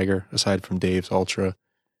Harley bagger, aside from Dave's Ultra.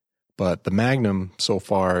 But the Magnum so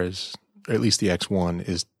far is, or at least the X1,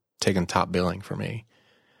 is taking top billing for me.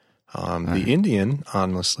 The Indian,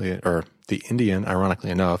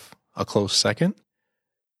 ironically enough, a close second.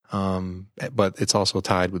 but it's also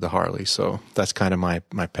tied with the Harley. So that's kind of my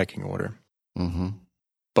pecking order. Mm-hmm.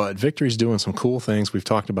 But Victory's doing some cool things. We've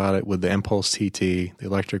talked about it with the Impulse TT, the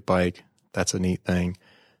electric bike. That's a neat thing.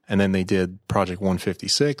 And then they did Project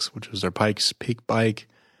 156, which was their Pikes Peak bike,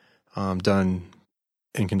 done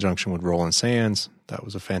in conjunction with Roland Sands. That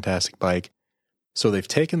was a fantastic bike. So they've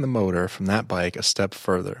taken the motor from that bike a step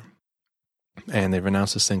further. And they've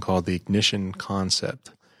announced this thing called the Ignition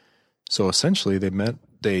Concept. So essentially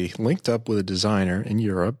they linked up with a designer in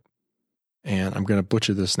Europe. And I'm going to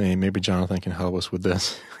butcher this name. Maybe Jonathan can help us with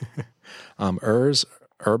this. Urs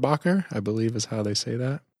Erbacher, I believe is how they say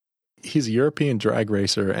that. He's a European drag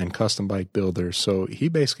racer and custom bike builder. So he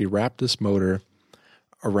basically wrapped this motor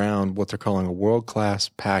around what they're calling a world-class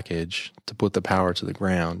package to put the power to the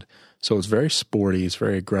ground. So it's very sporty. It's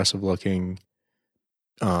very aggressive looking.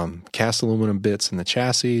 Cast aluminum bits in the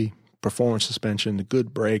chassis, performance suspension, the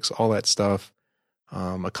good brakes, all that stuff.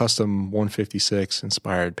 A custom 156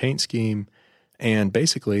 inspired paint scheme, and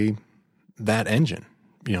basically that engine,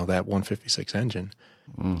 that 156 engine.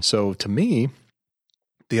 So to me,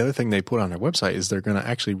 the other thing they put on their website is they're going to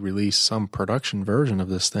actually release some production version of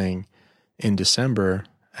this thing in December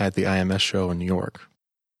at the IMS show in New York.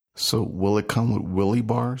 So will it come with wheelie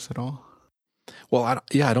bars at all? Well, I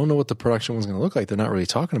don't know what the production one's going to look like. They're not really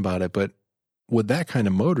talking about it, but with that kind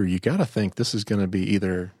of motor, you got to think this is going to be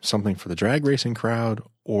either something for the drag racing crowd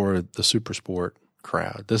or the super sport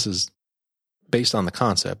crowd. This is based on the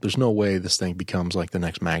concept. There's no way this thing becomes like the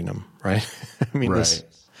next Magnum, right? I mean, right.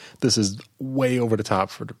 This is way over the top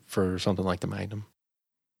for something like the Magnum.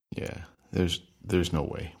 Yeah, there's no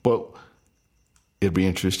way. But it'd be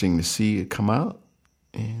interesting to see it come out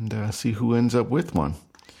and see who ends up with one.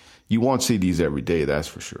 You won't see these every day, that's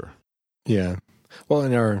for sure. Yeah. Well,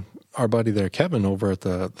 and our buddy there, Kevin, over at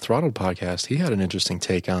the Throttled podcast, he had an interesting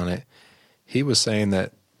take on it. He was saying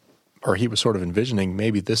that, or he was sort of envisioning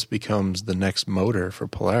maybe this becomes the next motor for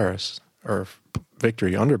Polaris or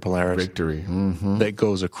Victory under Polaris. Victory. Mm-hmm. That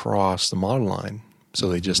goes across the model line. So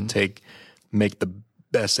they just make the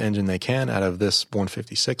best engine they can out of this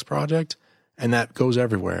 156 project, and that goes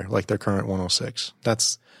everywhere, like their current 106.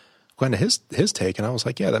 That's kind of his take, and I was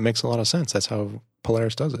like, yeah, that makes a lot of sense. That's how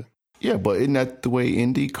Polaris does it. Yeah, but isn't that the way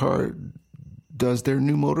IndyCar does their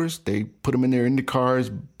new motors? They put them in their Indy cars,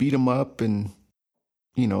 beat them up, and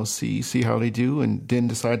see how they do, and then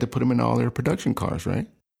decide to put them in all their production cars, right?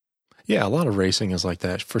 Yeah, a lot of racing is like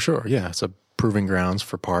that for sure. Yeah, it's a proving grounds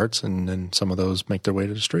for parts, and then some of those make their way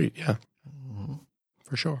to the street. Yeah,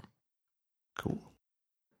 for sure. Cool.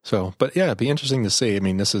 So, but yeah, it'd be interesting to see. I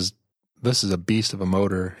mean, this is a beast of a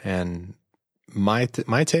motor, and my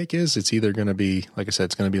take is it's either going to be, like I said,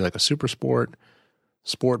 it's going to be like a super sport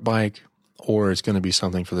bike, or it's going to be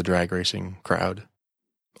something for the drag racing crowd,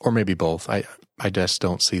 or maybe both. I just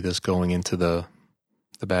don't see this going into the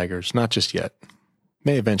baggers, not just yet.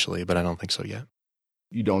 May eventually, but I don't think so yet.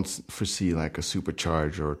 You don't foresee like a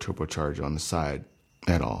supercharger or a turbocharger on the side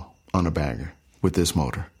at all on a bagger with this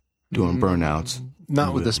motor doing burnouts?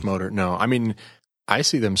 Not with this motor, no. I mean, I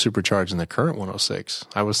see them supercharging the current 106.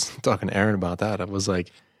 I was talking to Aaron about that. I was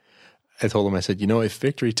like, I told him, I said, if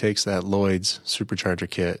Victory takes that Lloyd's supercharger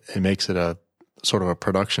kit and makes it a sort of a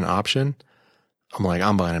production option, I'm like,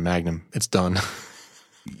 I'm buying a Magnum. It's done.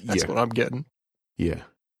 That's what I'm getting. Yeah.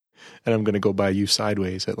 And I'm going to go buy you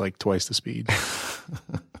sideways at like twice the speed.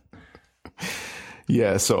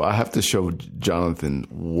 Yeah, so I have to show Jonathan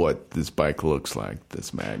what this bike looks like,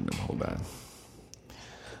 this Magnum. Hold on.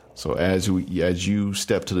 So as you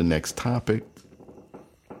step to the next topic,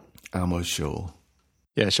 I'm going to show.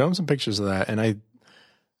 Yeah, show him some pictures of that. And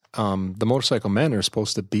the Motorcycle Men are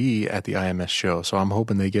supposed to be at the IMS show, so I'm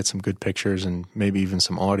hoping they get some good pictures and maybe even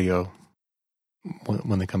some audio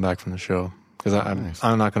when they come back from the show. Because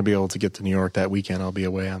I'm not going to be able to get to New York that weekend. I'll be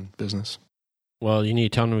away on business. Well, you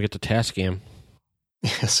need to tell them to get the Tascam.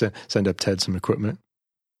 Send up Ted some equipment.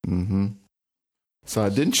 Mm-hmm. So I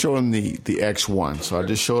didn't show him the X1. So I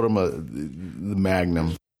just showed him the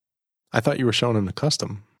Magnum. I thought you were showing him the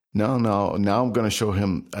custom. No. Now I'm going to show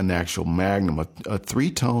him an actual Magnum, a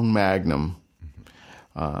 3-tone Magnum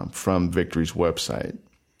from Victory's website.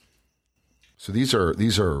 So these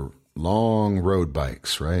are long road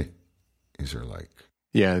bikes, right? These are like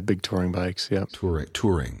big touring bikes. Yeah,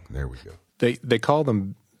 touring. There we go. They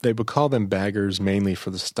would call them baggers mainly for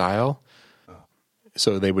the style.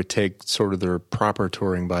 So they would take sort of their proper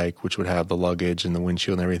touring bike, which would have the luggage and the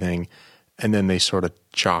windshield and everything, and then they sort of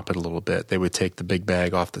chop it a little bit. They would take the big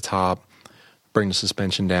bag off the top, bring the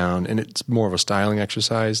suspension down, and it's more of a styling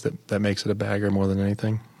exercise that makes it a bagger more than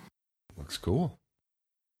anything. Looks cool.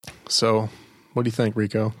 So what do you think,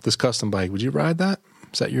 Rico? This custom bike, would you ride that?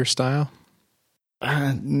 Is that your style?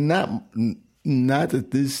 Not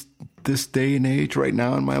at this day and age right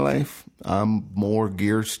now in my life. I'm more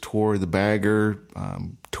geared toward the bagger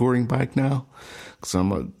touring bike now, because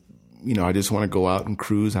I just want to go out and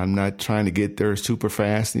cruise. I'm not trying to get there super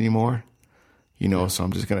fast anymore, so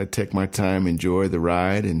I'm just going to take my time, enjoy the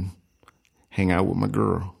ride, and hang out with my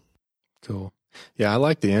girl. Cool. Yeah, I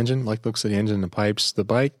like the engine, like the looks of the engine and the pipes. The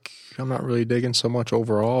bike, I'm not really digging so much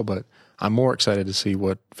overall, but I'm more excited to see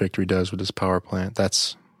what Victory does with this power plant.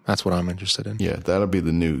 That's what I'm interested in. Yeah, that'll be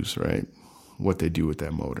the news, right? What they do with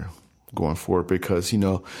that motor going forward, because,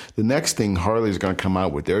 the next thing, Harley's going to come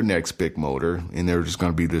out with their next big motor, and there's just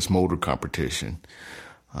going to be this motor competition.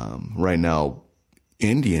 Right now,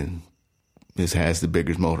 Indian has the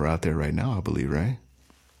biggest motor out there right now, I believe, right?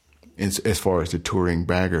 As far as the touring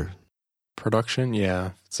bagger production,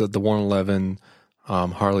 yeah. So the 111,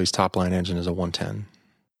 Harley's top line engine is a 110.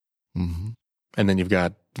 Mm-hmm. And then you've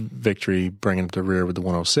got Victory bringing up the rear with the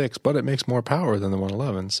 106, but it makes more power than the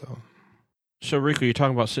 111. So Rico, you're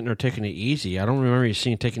talking about sitting there taking it easy. I don't remember you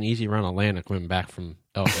seeing taking it easy around Atlanta coming back from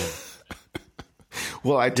Elton.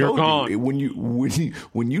 Well, I told you,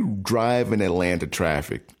 when you drive in Atlanta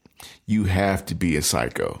traffic, you have to be a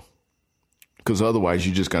psycho, because otherwise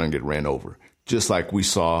you're just going to get ran over. Just like we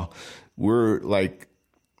saw, we're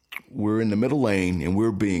in the middle lane and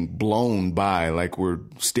we're being blown by like we're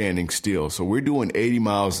standing still. So we're doing 80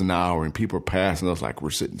 miles an hour and people are passing us like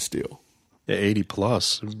we're sitting still. Yeah, 80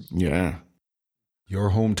 plus. Yeah.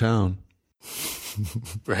 Your hometown.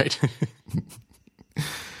 Right.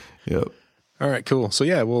 Yep. All right, cool. So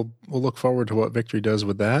yeah, we'll look forward to what Victory does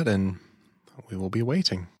with that, and we will be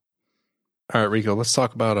waiting. All right, Rico, let's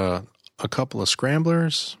talk about a couple of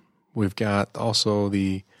scramblers. We've got also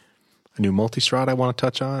a new Multistrada I want to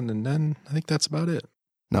touch on, and then I think that's about it.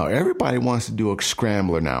 Now, everybody wants to do a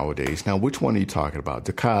scrambler nowadays. Now, which one are you talking about?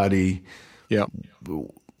 Ducati? Yeah.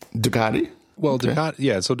 Ducati? Well, Okay. Ducati,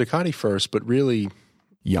 yeah, so Ducati first, but really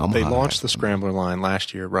Yamaha. they launched the scrambler line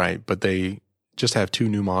last year, right, but they just have two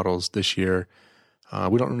new models this year.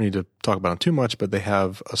 We don't need to talk about them too much, but they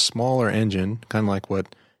have a smaller engine, kind of like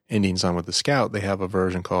what Indian's on with the Scout. They have a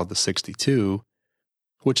version called the 62,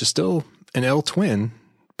 which is still an L-twin,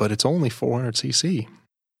 but it's only 400 cc.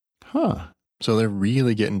 Huh. So they're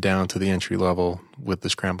really getting down to the entry level with the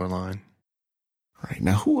scrambler line. Right.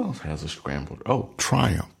 Now, who else has a scrambler? Oh,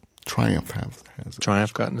 Triumph. Triumph has it.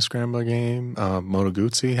 Triumph got in the scrambler game. Moto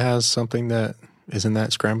Guzzi has something that is in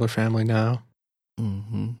that scrambler family now.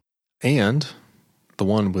 Mm-hmm. And the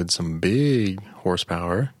one with some big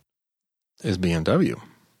horsepower is BMW.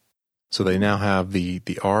 So they now have the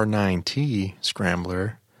R9T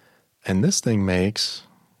scrambler, and this thing makes,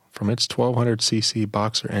 from its 1200 cc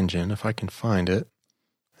boxer engine, if I can find it,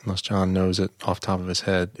 unless John knows it off the top of his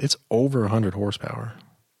head, it's over 100 horsepower.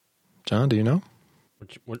 John, do you know?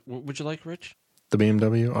 What would you like, Rich? The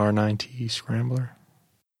BMW R9T scrambler?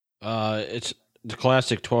 It's the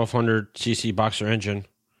classic 1200 cc boxer engine.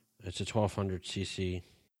 It's a 1200 cc.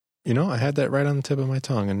 You know, I had that right on the tip of my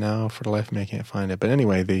tongue, and now for the life of me I can't find it. But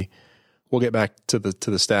anyway, we'll get back to the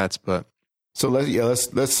stats, but So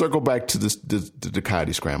let's circle back to the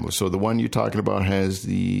Ducati scrambler. So the one you're talking about has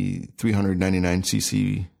the 399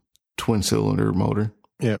 cc twin cylinder motor.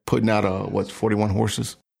 Yeah, putting out 41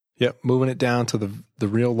 horses. Yep, moving it down to the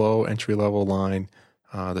real low entry level line.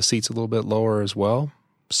 The seat's a little bit lower as well.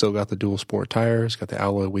 Still got the dual sport tires, got the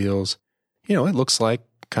alloy wheels. You know, it looks like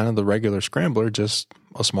kind of the regular scrambler, just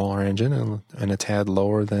a smaller engine and a tad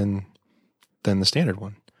lower than the standard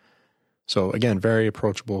one. So again, very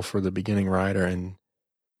approachable for the beginning rider. And,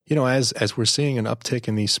 you know, as we're seeing an uptick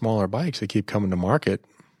in these smaller bikes that keep coming to market,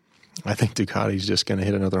 I think Ducati's just going to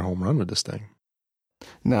hit another home run with this thing.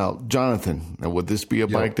 Now, Jonathan, would this be a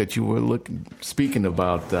bike that you were speaking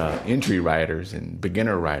about entry riders and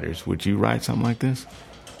beginner riders? Would you ride something like this?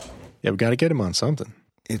 Yeah, we got to get him on something.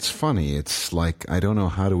 It's funny. It's like, I don't know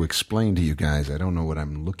how to explain to you guys. I don't know what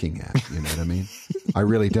I'm looking at. You know what I mean? I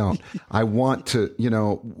really don't. I want to,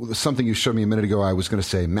 something you showed me a minute ago, I was going to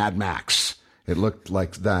say Mad Max. It looked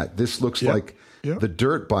like that. This looks like the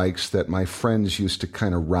dirt bikes that my friends used to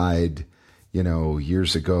kind of ride,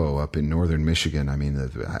 years ago up in northern Michigan. I mean,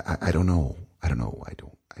 I don't know. I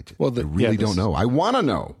don't. I really don't know. I want to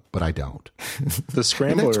know, but I don't. The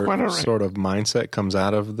scrambler sort of mindset comes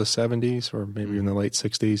out of the 70s or maybe in the late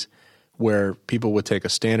 60s, where people would take a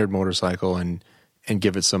standard motorcycle and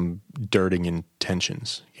give it some dirting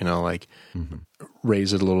intentions,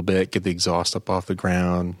 raise it a little bit, get the exhaust up off the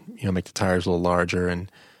ground, make the tires a little larger.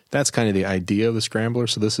 And that's kind of the idea of the scrambler.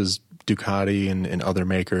 So this is Ducati and other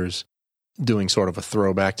makers doing sort of a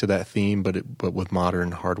throwback to that theme, but with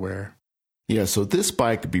modern hardware. Yeah, so this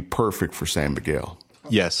bike could be perfect for San Miguel.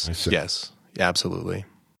 Yes, yes, absolutely.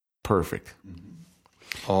 Perfect.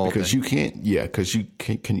 All because day. you can't, because you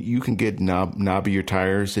can get knobbier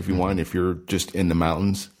tires if you want, if you're just in the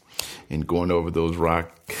mountains and going over those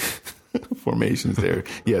rock formations there.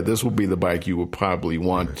 Yeah, this will be the bike you would probably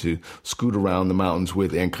want to scoot around the mountains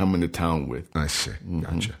with and come into town with. I see.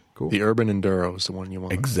 Gotcha. Cool. The Urban Enduro is the one you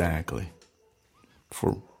want. Exactly.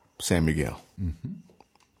 For San Miguel.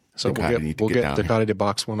 So we'll get Ducati to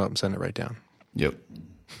box one up and send it right down. Yep.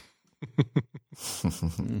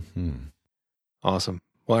 Awesome.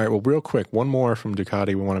 Well, all right. Well, real quick, one more from Ducati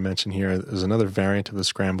we want to mention here. There's another variant of the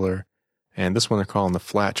Scrambler, and this one they're calling the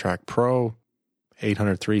Flat Track Pro,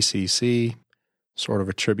 803cc, sort of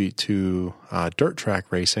a tribute to dirt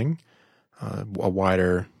track racing, a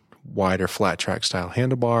wider flat track style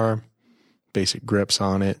handlebar, basic grips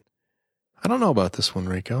on it. I don't know about this one,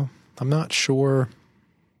 Rico. I'm not sure.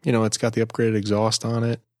 It's got the upgraded exhaust on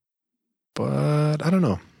it, but I don't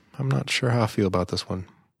know. I'm not sure how I feel about this one.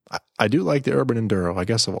 I do like the Urban Enduro. I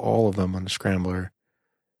guess of all of them on the Scrambler,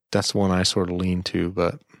 that's the one I sort of lean to,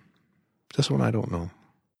 but this one I don't know.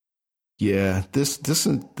 Yeah, this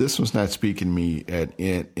one's not speaking to me at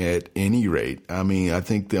any rate. I mean, I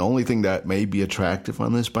think the only thing that may be attractive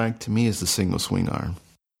on this bike to me is the single swing arm.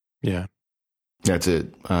 Yeah. That's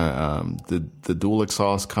it. The dual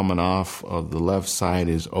exhaust coming off of the left side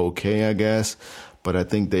is okay, I guess, but I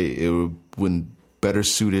think it would better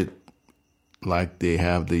suit it like they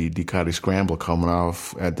have the Ducati Scrambler coming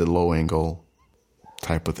off at the low angle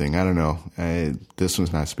type of thing. I don't know. This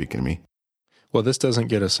one's not speaking to me. Well, this doesn't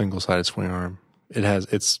get a single-sided swing arm.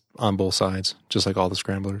 It's on both sides, just like all the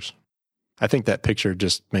Scramblers. I think that picture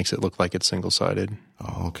just makes it look like it's single-sided.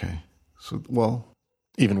 Oh, okay. So, well,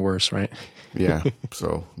 even worse, right? Yeah.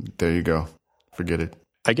 So there you go. Forget it.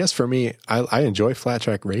 I guess for me, I enjoy flat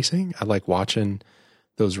track racing. I like watching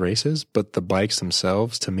those races, but the bikes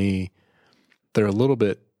themselves, to me, they're a little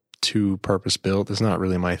bit too purpose built. It's not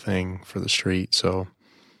really my thing for the street. So,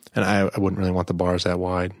 and I wouldn't really want the bars that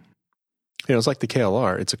wide. It's like the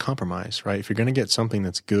KLR. It's a compromise, right? If you're going to get something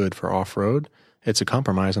that's good for off road, it's a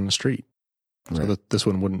compromise on the street. Right. So this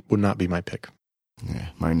one would not be my pick. Yeah,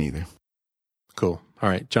 mine either. Cool. All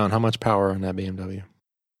right, John, how much power on that BMW?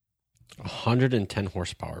 110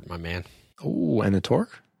 horsepower, my man. Oh, and the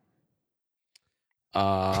torque?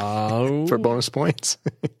 For bonus points?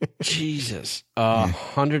 Jesus.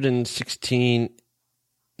 116.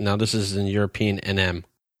 Now, this is in European NM.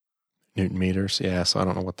 Newton meters. Yeah, so I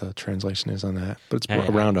don't know what the translation is on that, but it's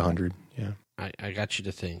around 100. Yeah. I got you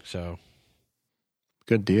to think, so.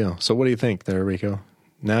 Good deal. So what do you think there, Rico?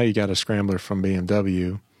 Now you got a Scrambler from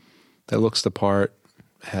BMW that looks the part,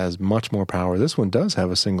 has much more power. This one does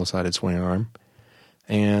have a single-sided swing arm,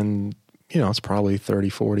 and it's probably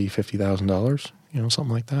 $30,000, $40,000, $50,000,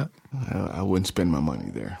 something like that. I wouldn't spend my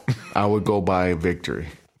money there. I would go buy a Victory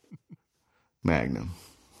Magnum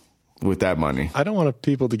with that money. I don't want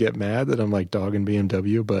people to get mad that I'm like dogging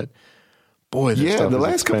BMW, but boy, that stuff the is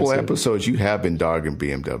last expensive. couple of episodes you have been dogging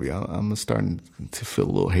BMW. I'm starting to feel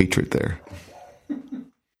a little hatred there.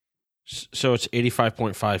 So it's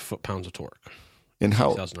 85.5 foot-pounds of torque. And how?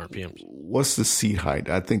 6,000 RPMs. What's the seat height?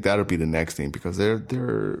 I think that'll be the next thing because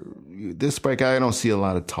this bike, I don't see a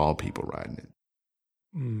lot of tall people riding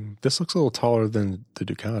it. This looks a little taller than the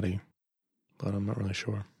Ducati, but I'm not really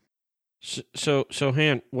sure. So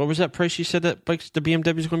Han, what was that price you said that the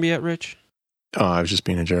BMW is going to be at, Rich? Oh, I was just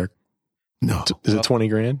being a jerk. No, is it 20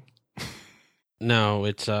 grand? No,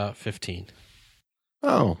 it's 15.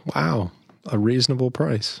 Oh, wow, a reasonable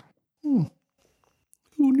price. Who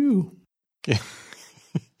knew? Yeah.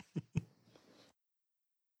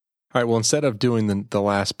 All right. Well, instead of doing the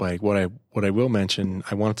last bike, what I will mention,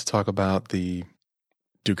 I wanted to talk about the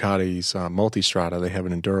Ducati's Multistrada. They have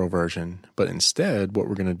an enduro version, but instead, what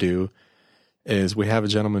we're going to do is we have a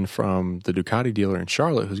gentleman from the Ducati dealer in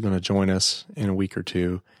Charlotte who's going to join us in a week or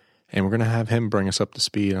two, and we're going to have him bring us up to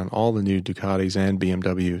speed on all the new Ducatis and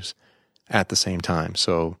BMWs at the same time.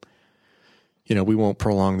 So, we won't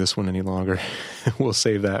prolong this one any longer. We'll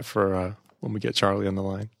save that for when we get Charlie on the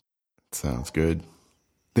line. Sounds good.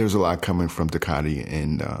 There's a lot coming from Ducati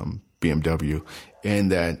and BMW, and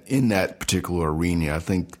that in that particular arena, I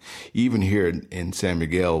think even here in San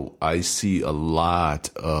Miguel, I see a lot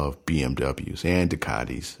of BMWs and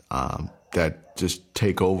Ducatis that just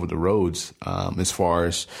take over the roads as far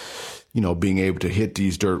as being able to hit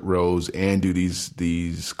these dirt roads and do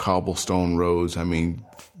these cobblestone roads. I mean,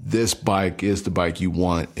 this bike is the bike you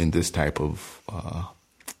want in this type of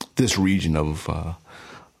this region of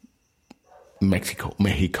Mexico.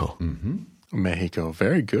 Mm-hmm. Mexico.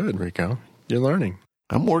 Very good, Rico. You're learning.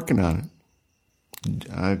 I'm working on it.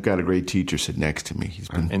 I've got a great teacher sitting next to me. He's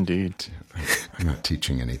been Indeed. I'm not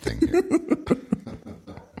teaching anything here.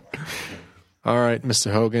 All right,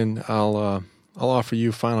 Mr. Hogan, I'll offer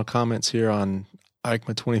you final comments here on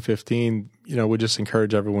EICMA 2015. We just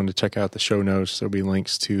encourage everyone to check out the show notes. There'll be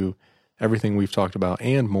links to everything we've talked about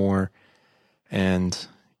and more. And,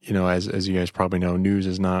 as you guys probably know, news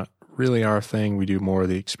is not really our thing. We do more of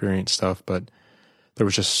the experience stuff, but there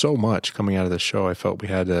was just so much coming out of the show. I felt we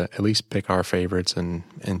had to at least pick our favorites and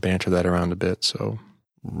banter that around a bit. So,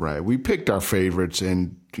 right. We picked our favorites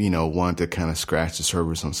and, wanted to kind of scratch the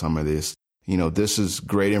surface on some of this. This is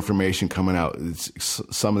great information coming out.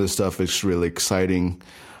 Some of the stuff is really exciting.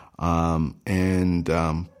 You're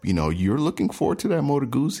looking forward to that Moto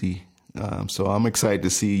Guzzi. So I'm excited to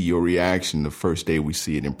see your reaction the first day we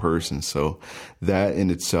see it in person. So that in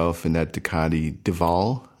itself and that Ducati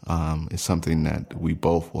Duval is something that we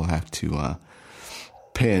both will have to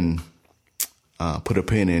put a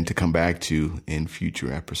pin in to come back to in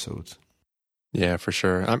future episodes. Yeah, for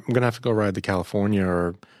sure. I'm going to have to go ride the California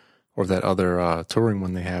or that other touring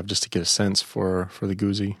one they have just to get a sense for the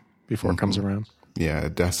Guzzi before it comes around. Yeah,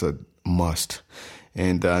 that's a must.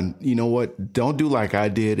 And you know what? Don't do like I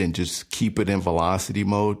did and just keep it in velocity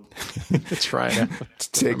mode. That's right.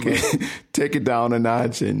 Take it down a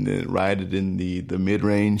notch and ride it in the mid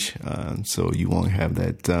range, so you won't have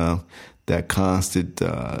that constant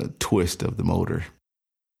twist of the motor.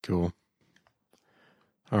 Cool.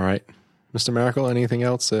 All right, Mr. Miracle. Anything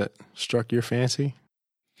else that struck your fancy?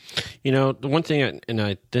 The one thing, and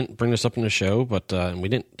I didn't bring this up in the show, but we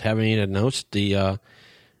didn't have any of the notes. The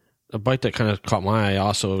bike that kind of caught my eye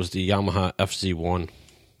also was the Yamaha FZ1.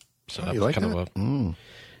 So that's you like kind that? of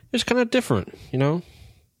it's kind of different,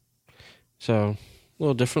 So a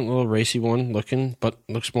little different, little racy one looking, but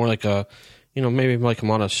looks more like a, maybe like the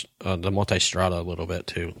Multistrada a little bit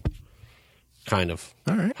too. Kind of.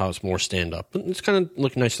 All right. How it's more stand up, but it's kind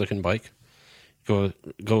of nice looking bike. Go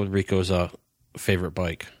with Rico's favorite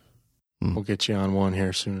bike. We'll get you on one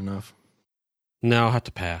here soon enough. No, I'll have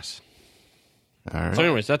to pass. All right. So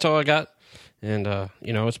anyways, that's all I got. And,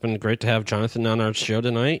 it's been great to have Jonathan on our show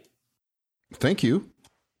tonight. Thank you.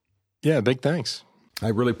 Yeah, big thanks. I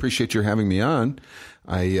really appreciate your having me on.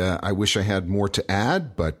 I wish I had more to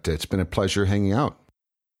add, but it's been a pleasure hanging out.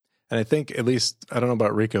 And I think, at least, I don't know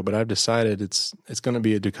about Rico, but I've decided it's going to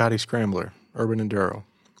be a Ducati Scrambler, Urban Enduro.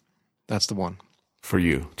 That's the one. For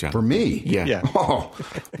you, John. For me? Yeah. Oh,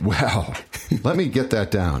 well, let me get that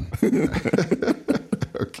down.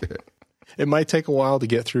 Okay. It might take a while to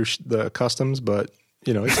get through the customs, but,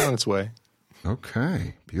 it's on its way.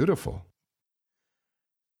 Okay. Beautiful.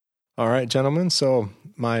 All right, gentlemen. So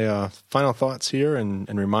my final thoughts here and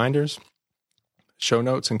reminders. Show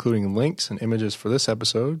notes, including links and images for this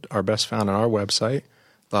episode, are best found on our website,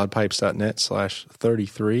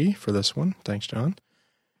 loudpipes.net/33 for this one. Thanks, John.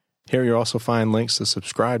 Here you'll also find links to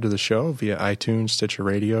subscribe to the show via iTunes, Stitcher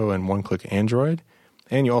Radio, and One-Click Android.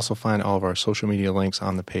 And you'll also find all of our social media links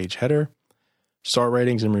on the page header. Star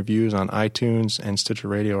ratings and reviews on iTunes and Stitcher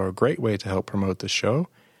Radio are a great way to help promote the show.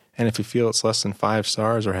 And if you feel it's less than 5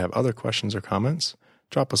 stars or have other questions or comments,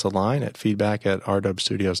 drop us a line at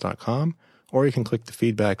feedback@rdubstudios.com, or you can click the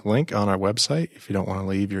feedback link on our website if you don't want to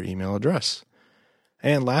leave your email address.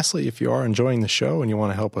 And lastly, if you are enjoying the show and you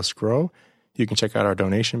want to help us grow, you can check out our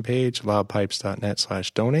donation page,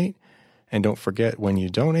 loudpipes.net/donate. And don't forget, when you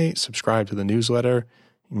donate, subscribe to the newsletter,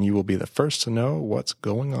 and you will be the first to know what's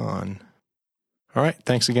going on. All right.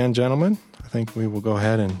 Thanks again, gentlemen. I think we will go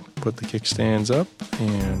ahead and put the kickstands up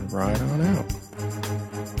and ride on out.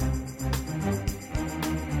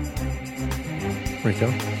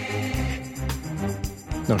 Rico?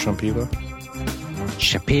 No Shampila?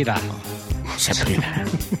 Shapira.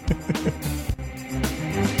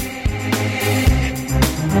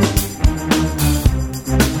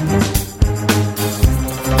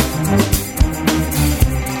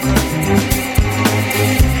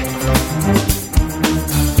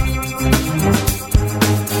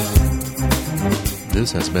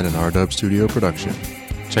 This has been an RDub Studio production.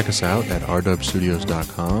 Check us out at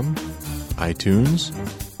rdubstudios.com, iTunes,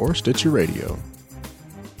 or Stitcher Radio.